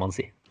retningen, kan man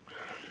si.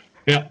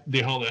 Ja, de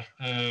har det.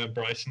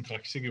 Bryson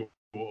trakk seg jo,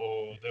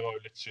 og det var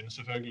jo litt synd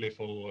selvfølgelig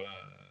for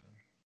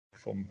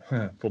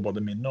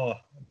både min og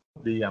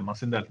de hjemme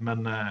sin del,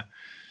 men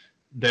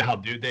det er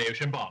jo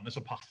ikke en bane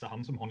som passer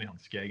han som hånd i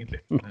handske egentlig.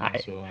 Nei,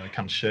 så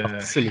kanskje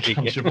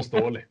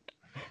forståelig.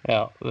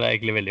 Ja, det er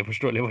egentlig veldig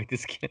forståelig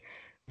faktisk.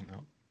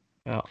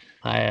 Ja.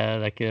 Nei,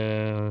 det er ikke,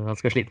 han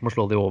skal slite med å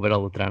slå de over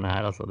alle trærne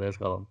her, altså, det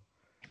skal han.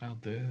 Ja,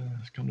 det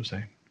kan du si.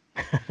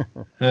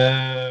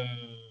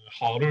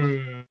 Har du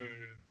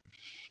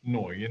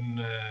noen,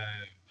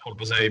 holdt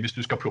på å si, hvis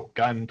du skal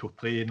plukke en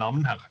 2-3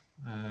 navn her,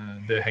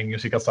 det henger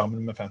jo sikkert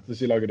sammen med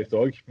fantasy-laget ditt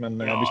også, men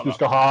hvis du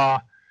skal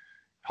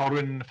har du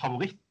en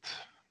favoritt?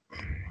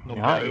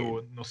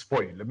 Nå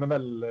spoiler vi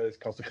vel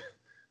kanskje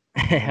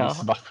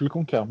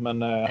svaffelkonker,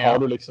 men har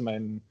du liksom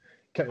en...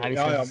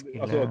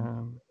 altså,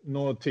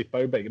 nå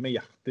tipper jo begge med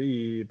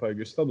hjertet på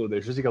Augusta, det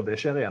er ikke sikkert det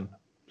skjer igjen.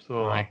 Så...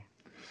 Nei,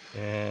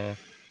 det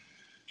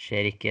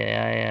skjer ikke.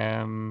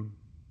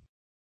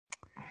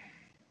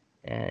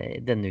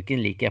 Denne uken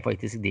liker jeg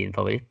faktisk din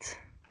favoritt.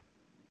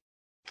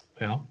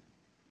 Ja.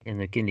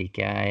 Denne uken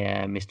liker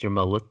jeg Mr.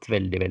 Mullet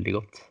veldig, veldig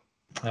godt.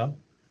 Ja.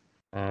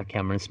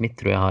 Cameron Smith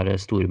tror jeg har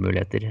store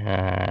muligheter.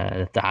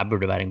 Dette her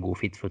burde være en god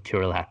fit for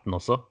Tyrrell Hatton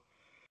også.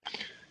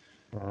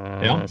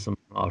 Som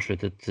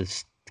avsluttet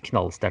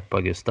knallsterkt på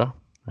Augusta.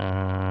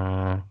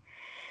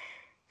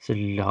 Så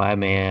har jeg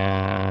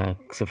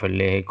med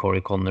selvfølgelig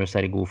Corey Connors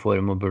er i god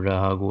form og burde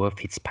ha gode.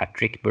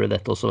 Fitzpatrick burde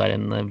dette også være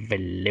en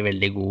veldig,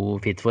 veldig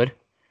god fit for.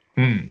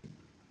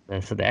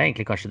 Så det er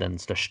egentlig kanskje den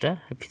største.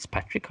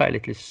 Fitzpatrick har jeg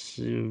litt lyst...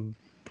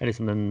 Det er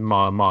liksom den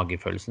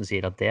magefølelsen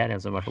sier at det er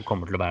en som i hvert fall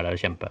kommer til å være der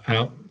og kjempe.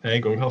 Ja,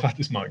 jeg også har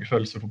faktisk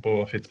magefølelse på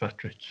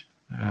Fitzpatrick.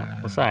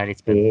 Og så er jeg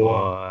litt spent på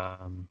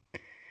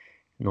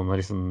noen av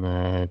liksom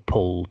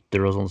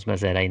polter og sånn som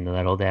jeg ser er inne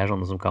der, og det er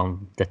sånne som kan...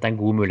 Dette er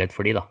en god mulighet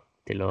for de da,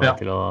 til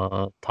å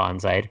ta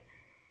en seier.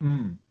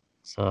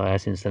 Så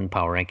jeg synes den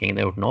power-rankingen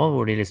de har gjort nå,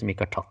 hvor de liksom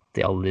ikke har tatt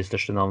de aller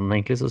største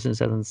navnene egentlig, så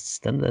synes jeg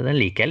den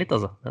liker jeg litt,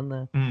 altså.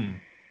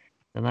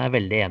 Den er jeg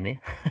veldig enig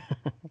i.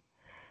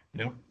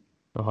 Ja.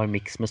 Du har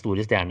mix med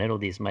store stjerner,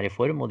 og de som er i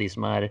form, og de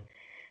som er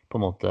på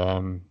en måte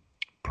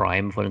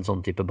prime for en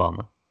sånn type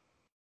bane.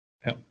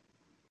 Ja.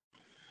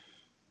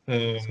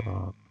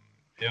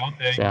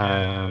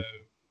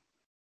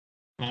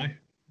 Nei,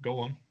 go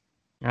on.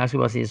 Jeg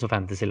skulle bare si, så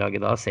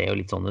fantasy-laget da ser jo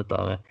litt sånn ut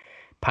da.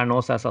 Per nå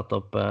så har jeg satt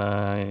opp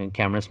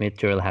Cameron Smith,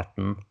 Tyrrell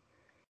Hatton,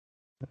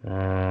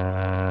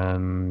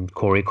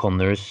 Corey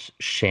Connors,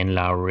 Shane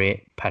Lowry,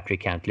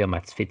 Patrick Cantley og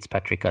Matt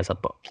Fitzpatrick har jeg satt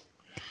på.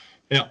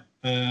 Ja.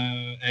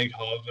 Jeg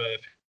har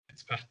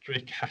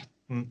Fitzpatrick,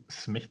 Hatton,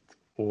 Smith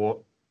og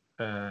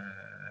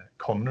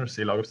Connors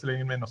i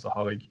lagoppstillingen min, og så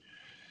har jeg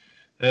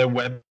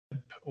Webb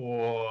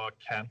og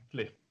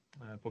Cantley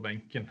på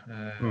benken.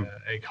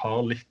 Jeg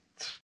har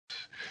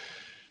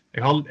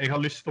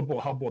lyst til å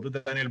ha både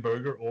Daniel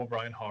Berger og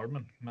Brian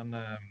Hardman, men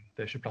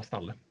det er ikke plass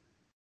til alle.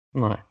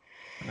 Nei.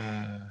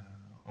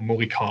 Og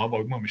Morikawa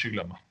også må vi ikke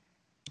glemme.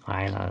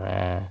 Nei, det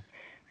er...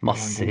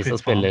 Masse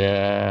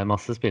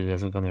spillere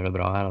som kan gjøre det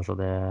bra her, altså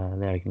det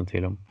er ikke noe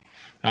tvil om.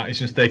 Ja, jeg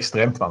synes det er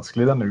ekstremt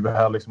vanskelig denne uka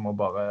her, liksom å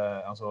bare,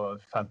 altså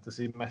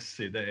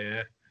fantasy-messig, det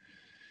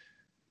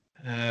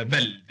er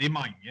veldig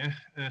mange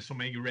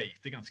som jeg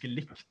rater ganske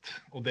likt,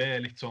 og det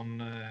er litt sånn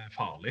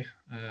farlig.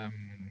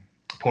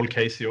 Paul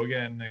Casey også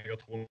er en jeg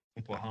har troen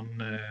på, han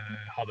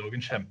hadde også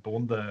en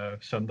kjemperunde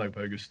søndag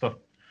på Augusta.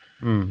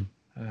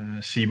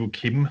 Sivo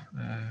Kim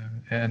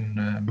er en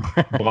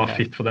bra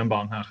fit for den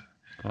banen her.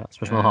 Ja,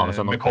 spørsmålet har med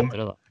seg nok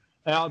bedre da.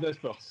 Ja, det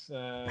spørs.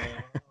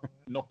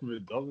 Nok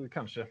vudder,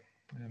 kanskje.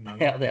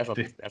 Ja, det er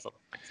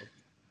sant.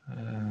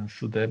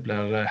 Så det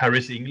blir...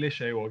 Harris English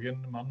er jo også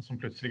en mann som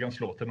plutselig kan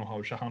slå til. Nå har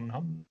jo ikke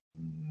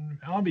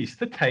han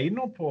viste tegn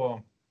nå på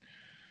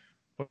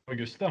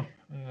Augusta.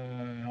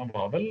 Han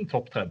var vel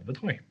topp 30,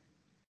 tror jeg.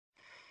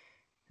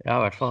 Ja,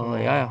 i hvert fall.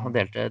 Ja, han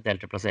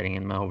delte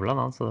plasseringen med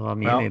Hovland, så det var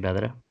mye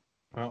bedre.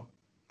 Ja.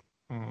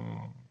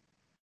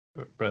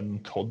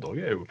 Brendan Todd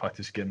også er jo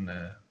faktisk en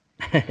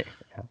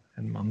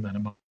mann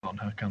denne banen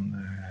her kan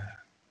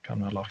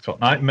være lagt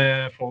for. Nei, vi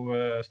får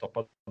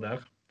stoppe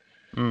der.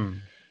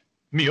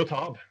 Mye å ta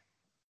av.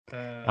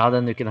 Ja,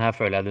 denne uken her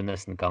føler jeg du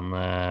nesten kan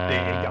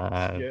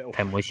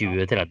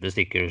 25-30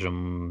 stykker som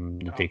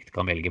du trygt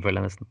kan velge, føler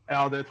jeg nesten.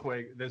 Ja, det tror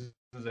jeg, det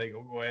synes jeg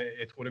også, og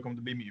jeg tror det kommer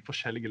til å bli mye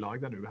forskjellige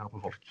lag denne uken her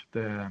på folk.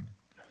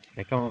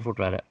 Det kan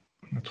fort være.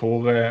 Jeg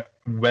tror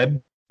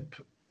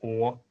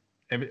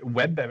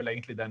Webb er vel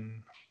egentlig den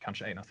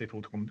kanskje eneste jeg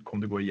tror kommer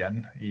til å gå igjen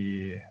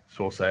i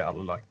så å si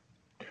alle lag.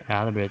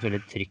 Ja, det blir et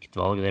veldig trygt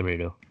valg, det blir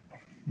det jo.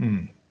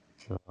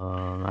 Så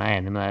jeg er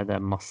enig med deg, det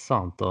er masse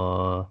annet,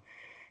 og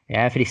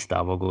jeg er fristet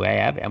av å gå,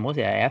 jeg må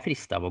si jeg er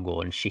fristet av å gå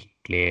en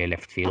skikkelig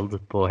left field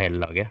på hele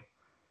laget.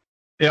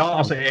 Ja,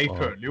 altså jeg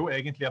føler jo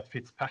egentlig at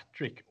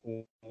Fitzpatrick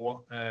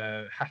og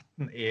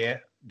Hatton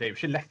det jo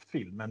ikke left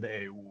field, men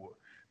det jo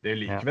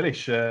likevel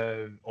ikke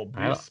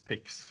obvious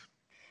picks.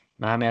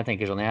 Nei, men jeg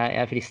tenker sånn,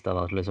 jeg fristet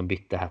da til å liksom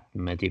bytte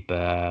Hatton med type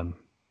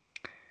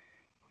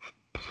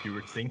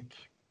Stuart Sink.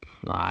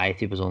 Nei,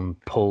 type sånn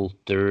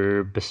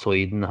Polter,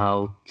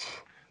 Besoidenhout.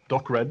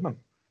 Doc Redman.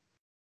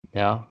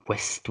 Ja,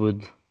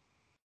 Westwood.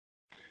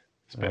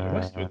 Spiller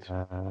Westwood?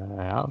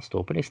 Ja, det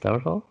står på lista i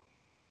hvert fall.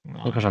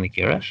 Men kanskje han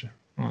ikke gjør det?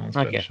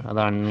 Ok, da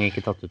har han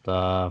ikke tatt ut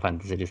av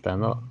fantasy-lista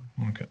enda da.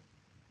 Ok.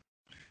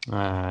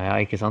 Ja,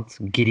 ikke sant?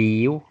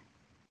 Grio.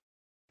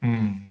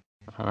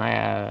 Nei,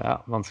 ja,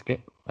 vanskelig.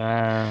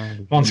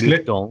 Vanskelig.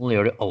 Donald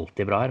gjør det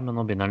alltid bra her, men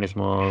nå begynner han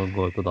liksom å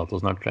gå ut på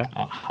dato snart, tror jeg.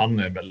 Ja, han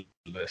vel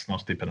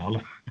snart i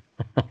pennalet.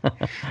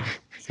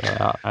 Så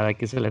ja, det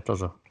ikke så lett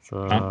altså. Så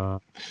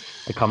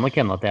det kan nok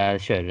hende at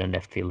jeg kjører en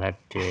left field her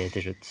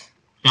til slutt.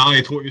 Ja,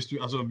 jeg tror hvis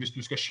du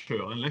skal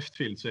kjøre en left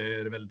field, så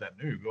det vel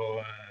denne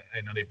uka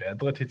en av de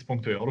bedre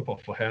tidspunktene å gjøre det på,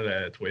 for her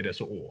tror jeg det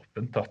så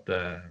åpent at,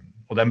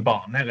 og den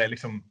banen her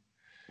liksom,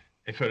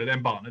 jeg føler det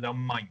en bane der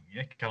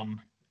mange kan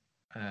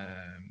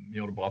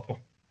gjøre det bra på.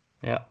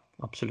 Ja,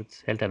 absolutt.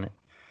 Helt enig.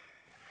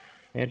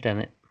 Helt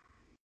enig.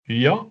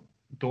 Ja,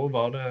 da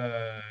var det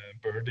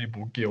Birdie,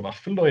 Boogie og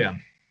Vaffel da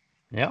igjen.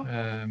 Ja.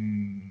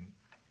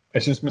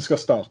 Jeg synes vi skal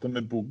starte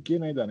med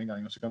Boogien i denne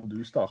gangen, så kan du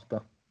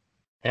starte.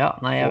 Ja,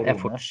 nei,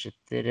 jeg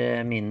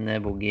fortsetter min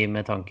boogie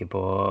med tanke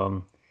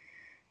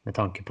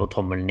på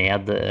tommel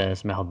ned,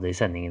 som jeg hadde i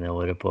sendingene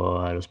våre på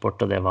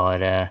Eurosport, og det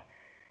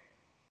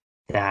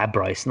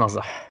Bryson,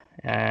 altså.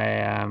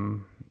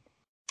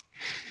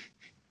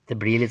 Det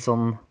blir litt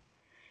sånn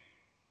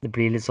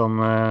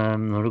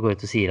når du går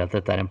ut og sier at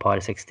dette en par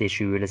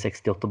 67 eller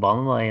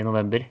 68-bane da, i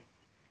november,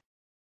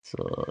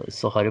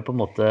 så har du på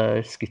en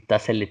måte skutt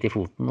deg selv litt i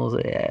foten, og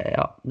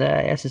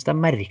jeg synes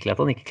det merkelig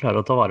at han ikke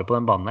klarer å ta vare på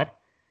den banen her.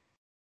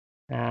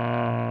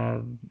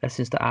 Jeg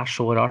synes det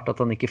så rart at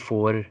han ikke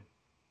får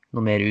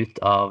noe mer ut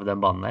av den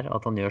banen her,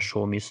 at han gjør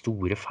så mye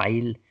store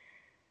feil.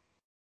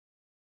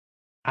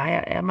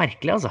 Jeg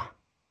merkelig, altså.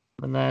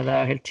 Men det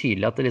helt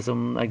tydelig at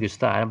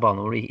Augusta en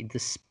bane hvor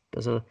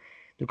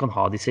du kan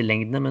ha disse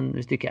lengdene, men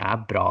hvis du ikke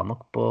bra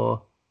nok på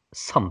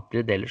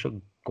samtlige deler, så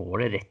går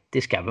det rett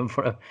i skaven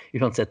for det,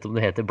 uansett om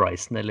det heter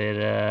Bryson, eller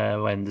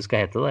hva enn du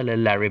skal hete da,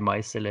 eller Larry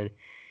Mice, eller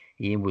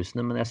Ian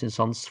Woosnam, men jeg synes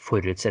hans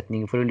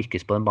forutsetninger for å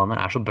lykkes på den banen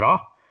så bra.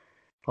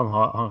 Han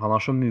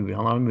har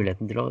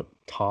muligheten til å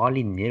ta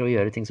linjer og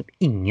gjøre ting som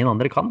ingen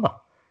andre kan da.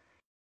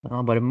 Men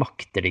han bare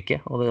makter det ikke,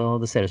 og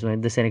det ser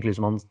egentlig ut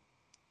som han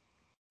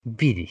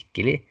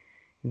virkelig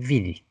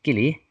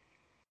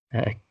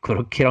går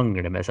og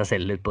krangler med seg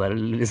selv litt på det,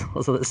 liksom.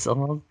 Altså,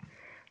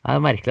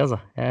 det merkelig, altså.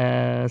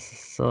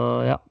 Så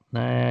ja,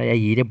 jeg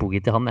gir en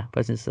boogie til han,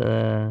 for jeg synes,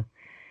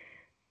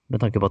 med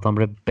tanke på at han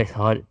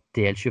har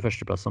delt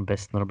 21. plass som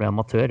best når han ble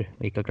amatør,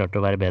 og ikke har klart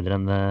å være bedre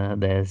enn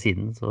det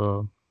siden,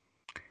 så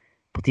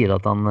på tide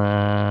at han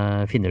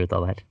finner ut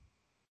av det her.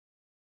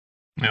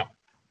 Ja,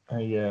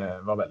 jeg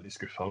var veldig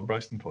skuffet av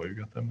Bryson forrige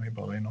uke, det må jeg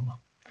bare innom.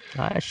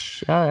 Ja,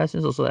 jeg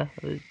synes også det.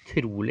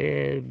 Utrolig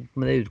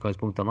med det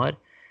utgangspunktet han har,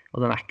 og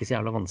den ikke så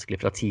jævla vanskelig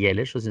fra 10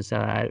 ellers, så synes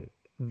jeg det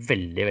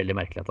veldig, veldig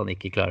merkelig at han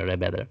ikke klarer det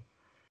bedre.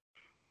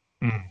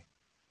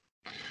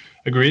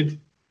 Agreed.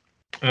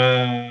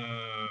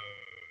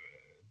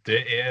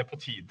 Det på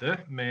tide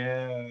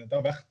med... Det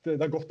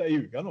har gått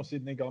en uke nå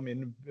siden jeg ga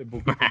min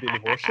bok til Billy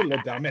Horschel,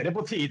 og dermed det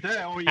på tide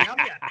å gi han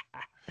igjen.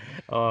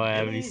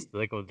 Jeg visste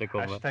det kom til å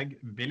komme. Hashtag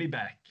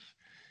Billyback.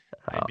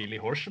 Ja. Billy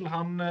Horschel,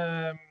 han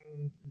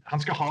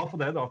skal ha for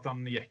det da, at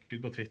han gikk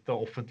ut på Twitter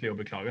offentlig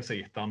og beklager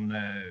seg etter han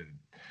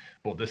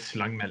både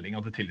slang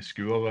meldinger til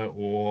tilskuere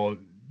og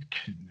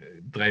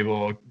drev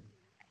og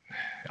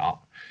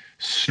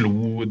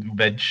slo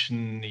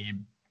wedgen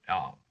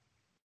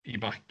i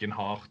bakken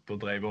hardt og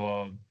drev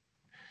og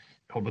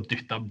holdt på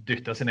å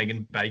dytte sin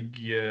egen bag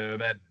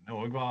venner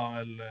og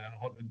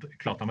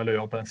klarte han vel å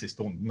gjøre på den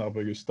siste runden der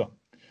på Augusta.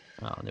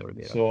 Ja, det gjorde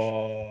det mye. Så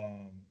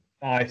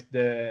nei,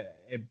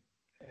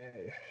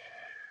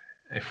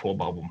 jeg får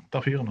bare vondt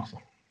av fyren, altså.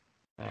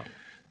 Ja.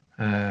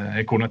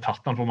 Jeg kunne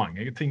tatt han for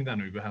mange ting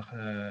denne uka her.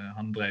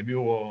 Han drev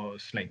jo og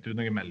slengte ut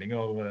noen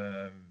meldinger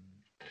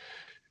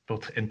på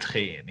en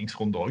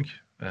treningsrunde også.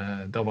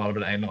 Der var det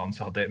vel en eller annen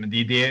som hadde det. Men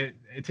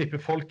jeg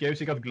tipper folk jo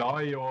sikkert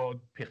glad i å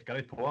pirke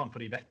litt på han, for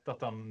de vet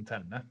at han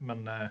tenner. Men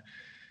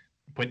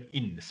på en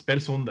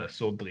innspillsrunde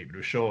så driver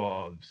du ikke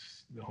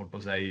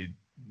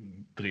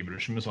driver du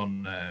ikke med sånn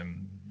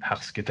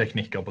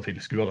hersketeknikker på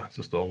tilskuere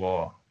som står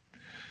og...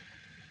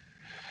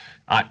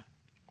 Nei,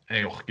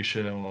 jeg orker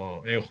ikke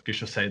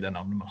å si det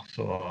navnet mer,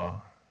 så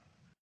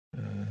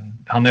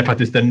han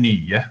faktisk den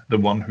nye, the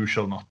one who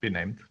shall not be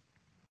named.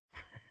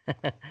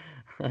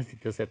 Jeg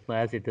sitter og sett, når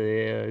jeg sitter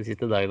i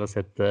siste dagen og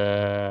sett,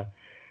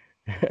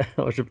 det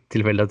var så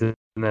tilfeldig at du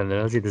nevner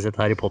det, jeg sitter og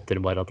sett Harry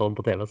Potter-maraton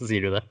på TV, så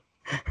sier du det.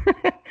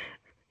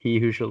 He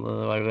who shall,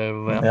 var det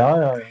vel?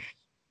 Ja.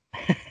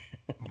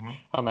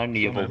 Han den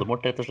nye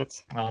Voldemort, rett og slett.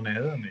 Ja, han det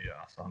nye,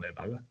 altså han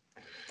der.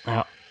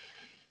 Ja.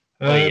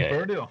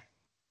 Birdie da?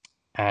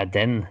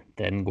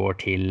 Den går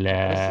til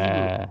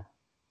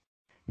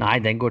Nei,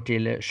 den går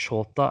til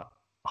Shota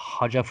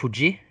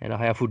Hayafuji, eller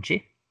Hayafuji.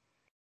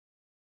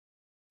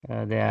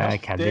 Det er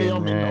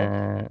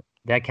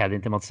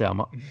caddien til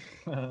Matsuyama.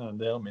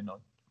 Det er min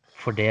også.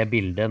 For det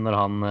bildet når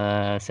han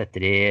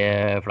setter i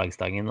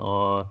flaggstangen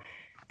og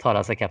tar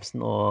av seg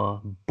capsen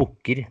og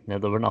bukker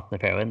nedover den 18.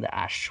 fairwayen, det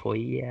er så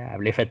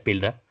jævlig fett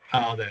bilde.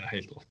 Ja, det er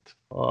helt rått.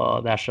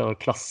 Og det er så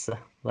klasse.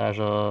 Det er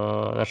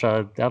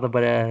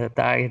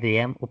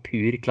ren og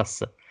pur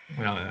klasse.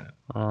 Ja.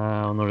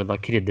 Og når du da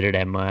krydrer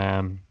det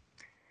med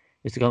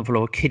hvis du kan få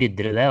lov å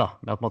krydre det da,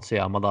 med at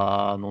Matsuyama da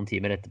noen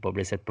timer etterpå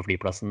blir sett på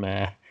flyplassen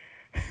med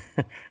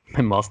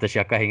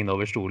mastersjakka hengende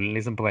over stolen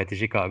liksom, på vei til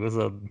Chicago,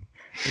 så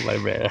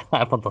det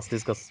er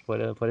fantastisk for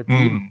et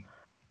team.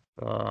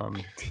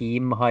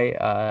 Team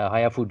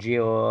Hayafuji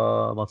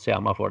og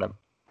Matsuyama får den.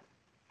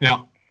 Ja,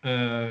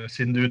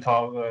 siden du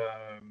tar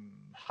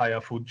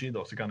Hayafuji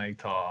da, så kan jeg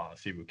ta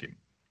Siwoo Kim.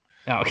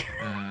 Ja, ok.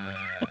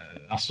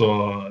 Altså,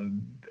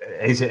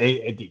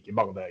 jeg digger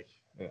bare deg.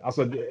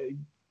 Altså,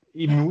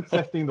 i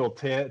motsetning da,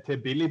 til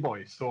Billy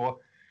Boy, så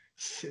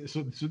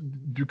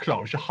du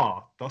klarer ikke å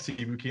hate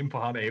Siwoo Kim, for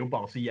han er jo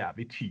bare så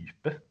jævlig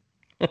type.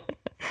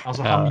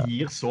 Altså, han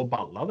gir så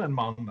baller, den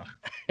mannen der.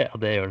 Ja,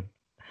 det gjør han.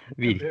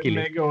 Virkelig.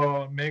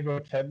 Meg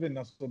og Kevin,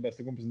 altså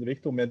bestekompisen til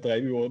Victor, vi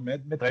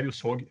drev jo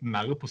så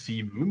mer på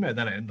Siwoo med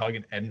den ene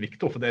dagen enn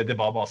Victor, for det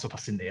var bare så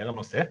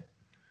fascinerende å se.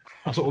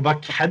 Altså, å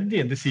være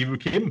caddien til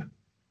Siwoo Kim,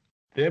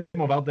 det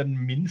må være den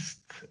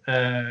minst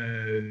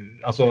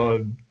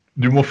altså,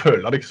 du må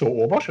føle deg så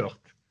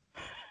overkjørt.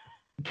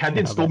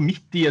 Caddien står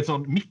midt i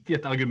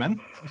et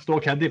argument,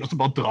 står caddien, og så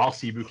bare drar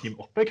Siwoo Kim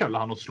opp i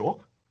kølla han og slår.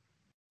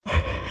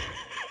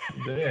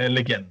 Det er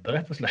legende,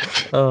 rett og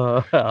slett.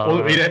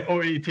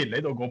 Og i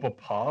tillegg å gå på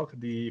par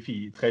de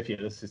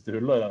 3-4 siste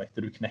huller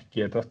etter du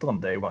knekker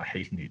putteren, det er jo bare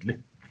helt nydelig.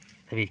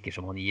 Det virker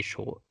som han gir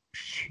så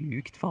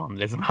sjukt faen,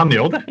 liksom. Han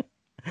gjør det.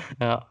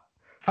 Ja.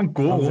 Han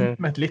går rundt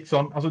med et litt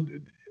sånn, altså,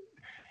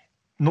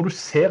 når du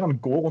ser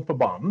han gå rundt på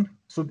banen,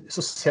 så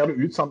ser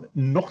det ut som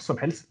han når som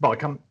helst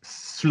bare kan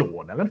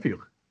slå ned en fyr.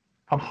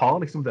 Han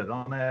har liksom det,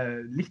 han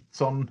er litt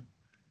sånn,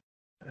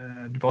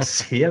 du bare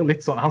ser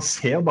litt sånn, han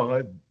ser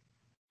bare,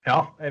 ja,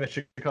 jeg vet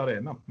ikke hva det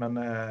er med, men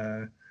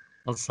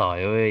han sa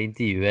jo i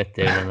intervjuet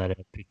etter den der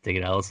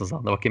puttegreia, og så sa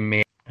han, det var ikke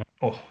mer.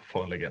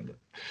 For en legende.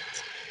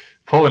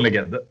 For en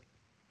legende.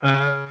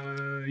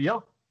 Ja,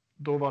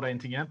 da var det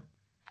en ting igjen.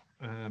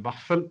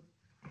 Vaffel.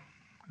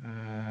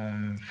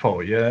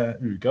 Forrige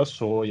uke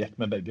så gikk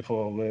vi begge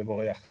for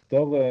våre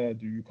hjerter.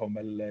 Du kom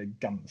vel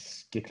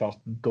ganske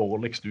klart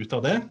dårligst ut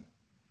av det.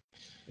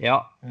 Ja,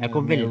 jeg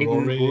kom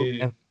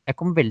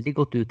veldig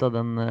godt ut av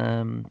den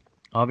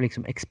av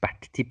liksom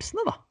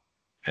eksperttipsene da.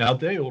 Ja,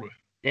 det gjorde du.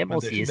 Det må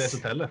men det er sies. ikke det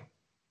som teller.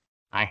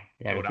 Nei,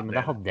 det er det ikke, men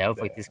da hadde jeg jo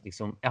faktisk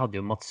liksom, jeg hadde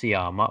jo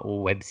Matsuyama og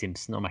Webb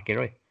Simpson og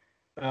McIlroy.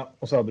 Ja,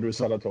 og så hadde du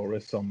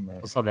Zalatoris som...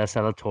 Og så hadde jeg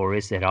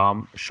Zalatoris,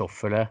 Rahm,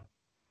 Schauffele,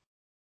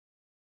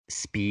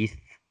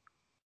 Spieth,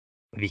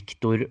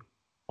 Victor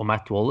og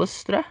Matt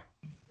Wallace, tror jeg.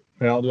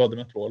 Ja, du hadde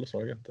Matt Wallace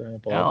også.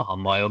 Ja,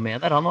 han var jo med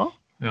der, han også.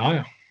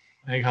 Ja.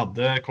 Jeg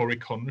hadde Corey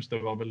Connors,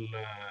 det var vel...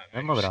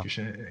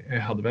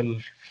 Jeg hadde vel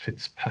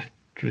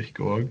Fitzpatrick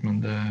også,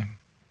 men det...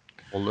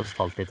 Wallace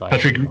falt litt av.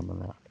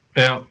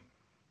 Ja.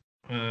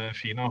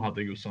 Fina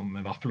hadde jeg jo som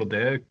vaffel, og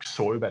det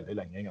så jo veldig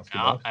lenge ganske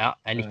bra. Ja,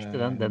 jeg likte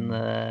den.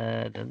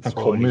 Den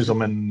kom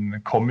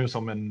jo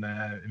som en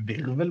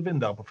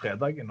virvelvind der på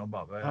fredagen, og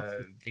bare...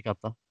 Ja,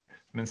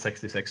 med en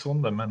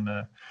 66-runde, men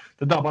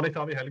det dabba litt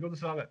av i helgen,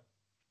 dessverre.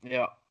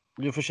 Ja,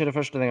 du får kjøre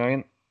først denne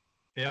gangen.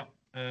 Ja.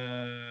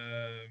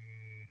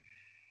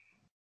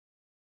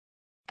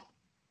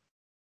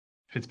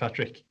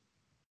 Fitzpatrick.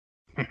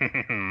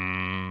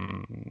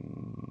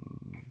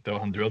 Det var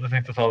han du hadde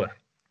tenkt å ta det.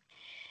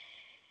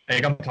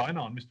 Jeg kan ta en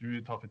annen hvis du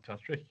tar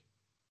Fitzpatrick.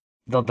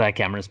 Da tar jeg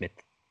Cameron Smith.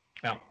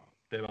 Ja,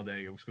 det var det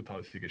jeg også skulle ta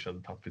hvis jeg ikke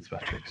hadde tatt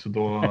Fitzpatrick. Så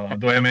da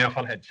er vi i hvert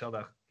fall hedget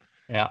der.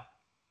 Ja,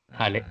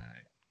 herlig.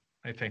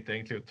 Jeg tenkte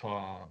egentlig å ta...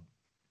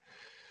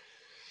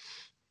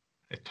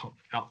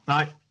 Ja,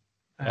 nei.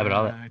 Det er bra,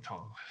 det.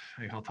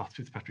 Jeg har tatt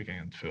Fitzpatrick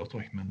en gang før,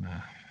 tror jeg, men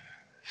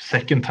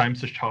second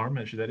time's a charm,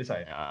 er ikke det de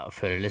sier? Ja,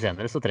 før eller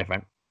senere så treffer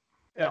han.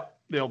 Ja,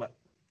 det gjør det.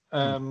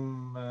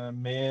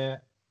 Vi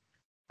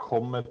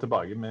kommer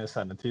tilbake med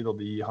sendetid, og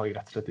de har jeg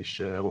rett og slett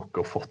ikke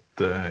rukket å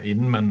fått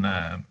inn, men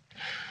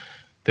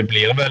det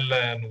blir vel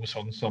noe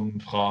sånn som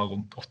fra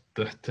rundt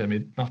 8 til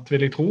midnatt,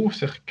 vil jeg tro,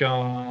 cirka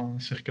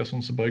sånn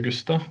som på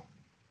Augusta.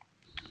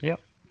 Ja.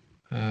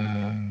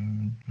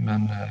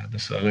 Men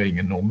dessverre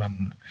ingen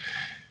nordmenn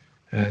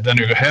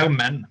denne uka her,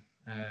 men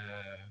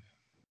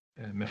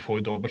vi får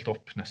jo dobbelt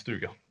opp neste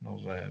uke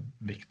når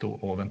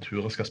Victor og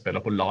Ventura skal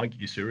spille på lag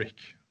i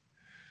Zurich.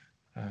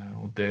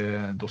 Og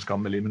da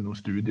skal vi live med noe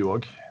studio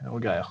også,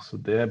 og greier,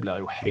 så det blir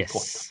jo helt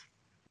rått.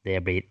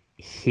 Det blir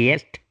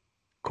helt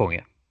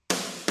konge.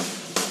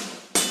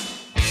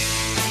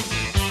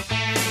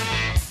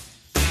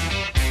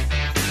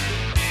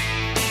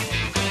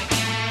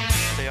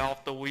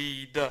 The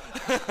weed.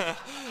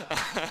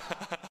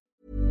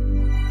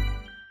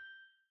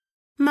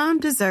 Mom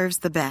deserves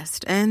the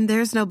best, and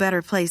there's no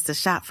better place to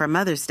shop for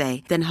Mother's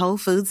Day than Whole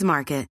Foods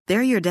Market.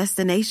 They're your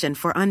destination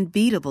for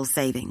unbeatable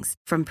savings,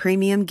 from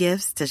premium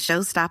gifts to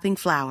show-stopping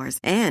flowers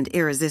and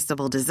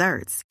irresistible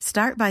desserts.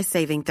 Start by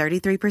saving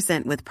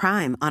 33% with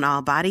Prime on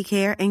all body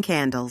care and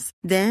candles.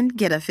 Then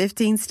get a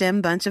 15-stem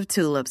bunch of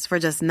tulips for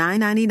just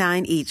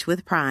 $9.99 each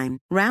with Prime.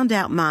 Round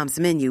out Mom's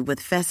menu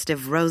with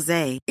festive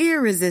rosé,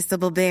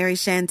 irresistible berry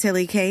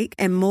chantilly cake,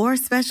 and more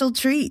special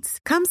treats.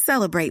 Come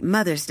celebrate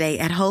Mother's Day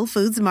at Whole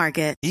Foods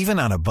Market.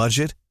 Even on a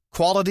budget,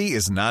 quality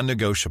is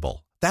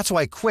non-negotiable. That's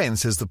why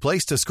Quince is the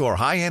place to score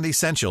high-end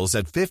essentials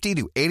at 50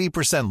 to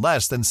 80%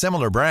 less than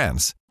similar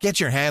brands. Get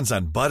your hands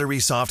on buttery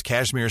soft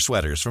cashmere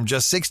sweaters from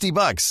just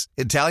 $60,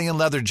 Italian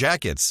leather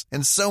jackets,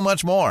 and so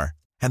much more.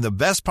 And the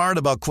best part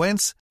about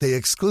Quince, they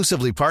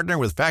exclusively partner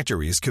with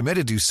factories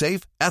committed to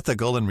safe,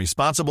 ethical, and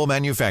responsible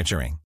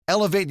manufacturing.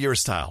 Elevate your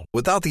style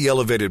without the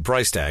elevated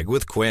price tag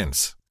with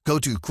Quince. Go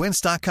to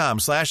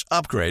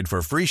quince.com/upgrade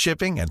for free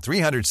shipping and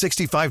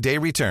 365-day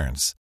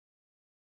returns.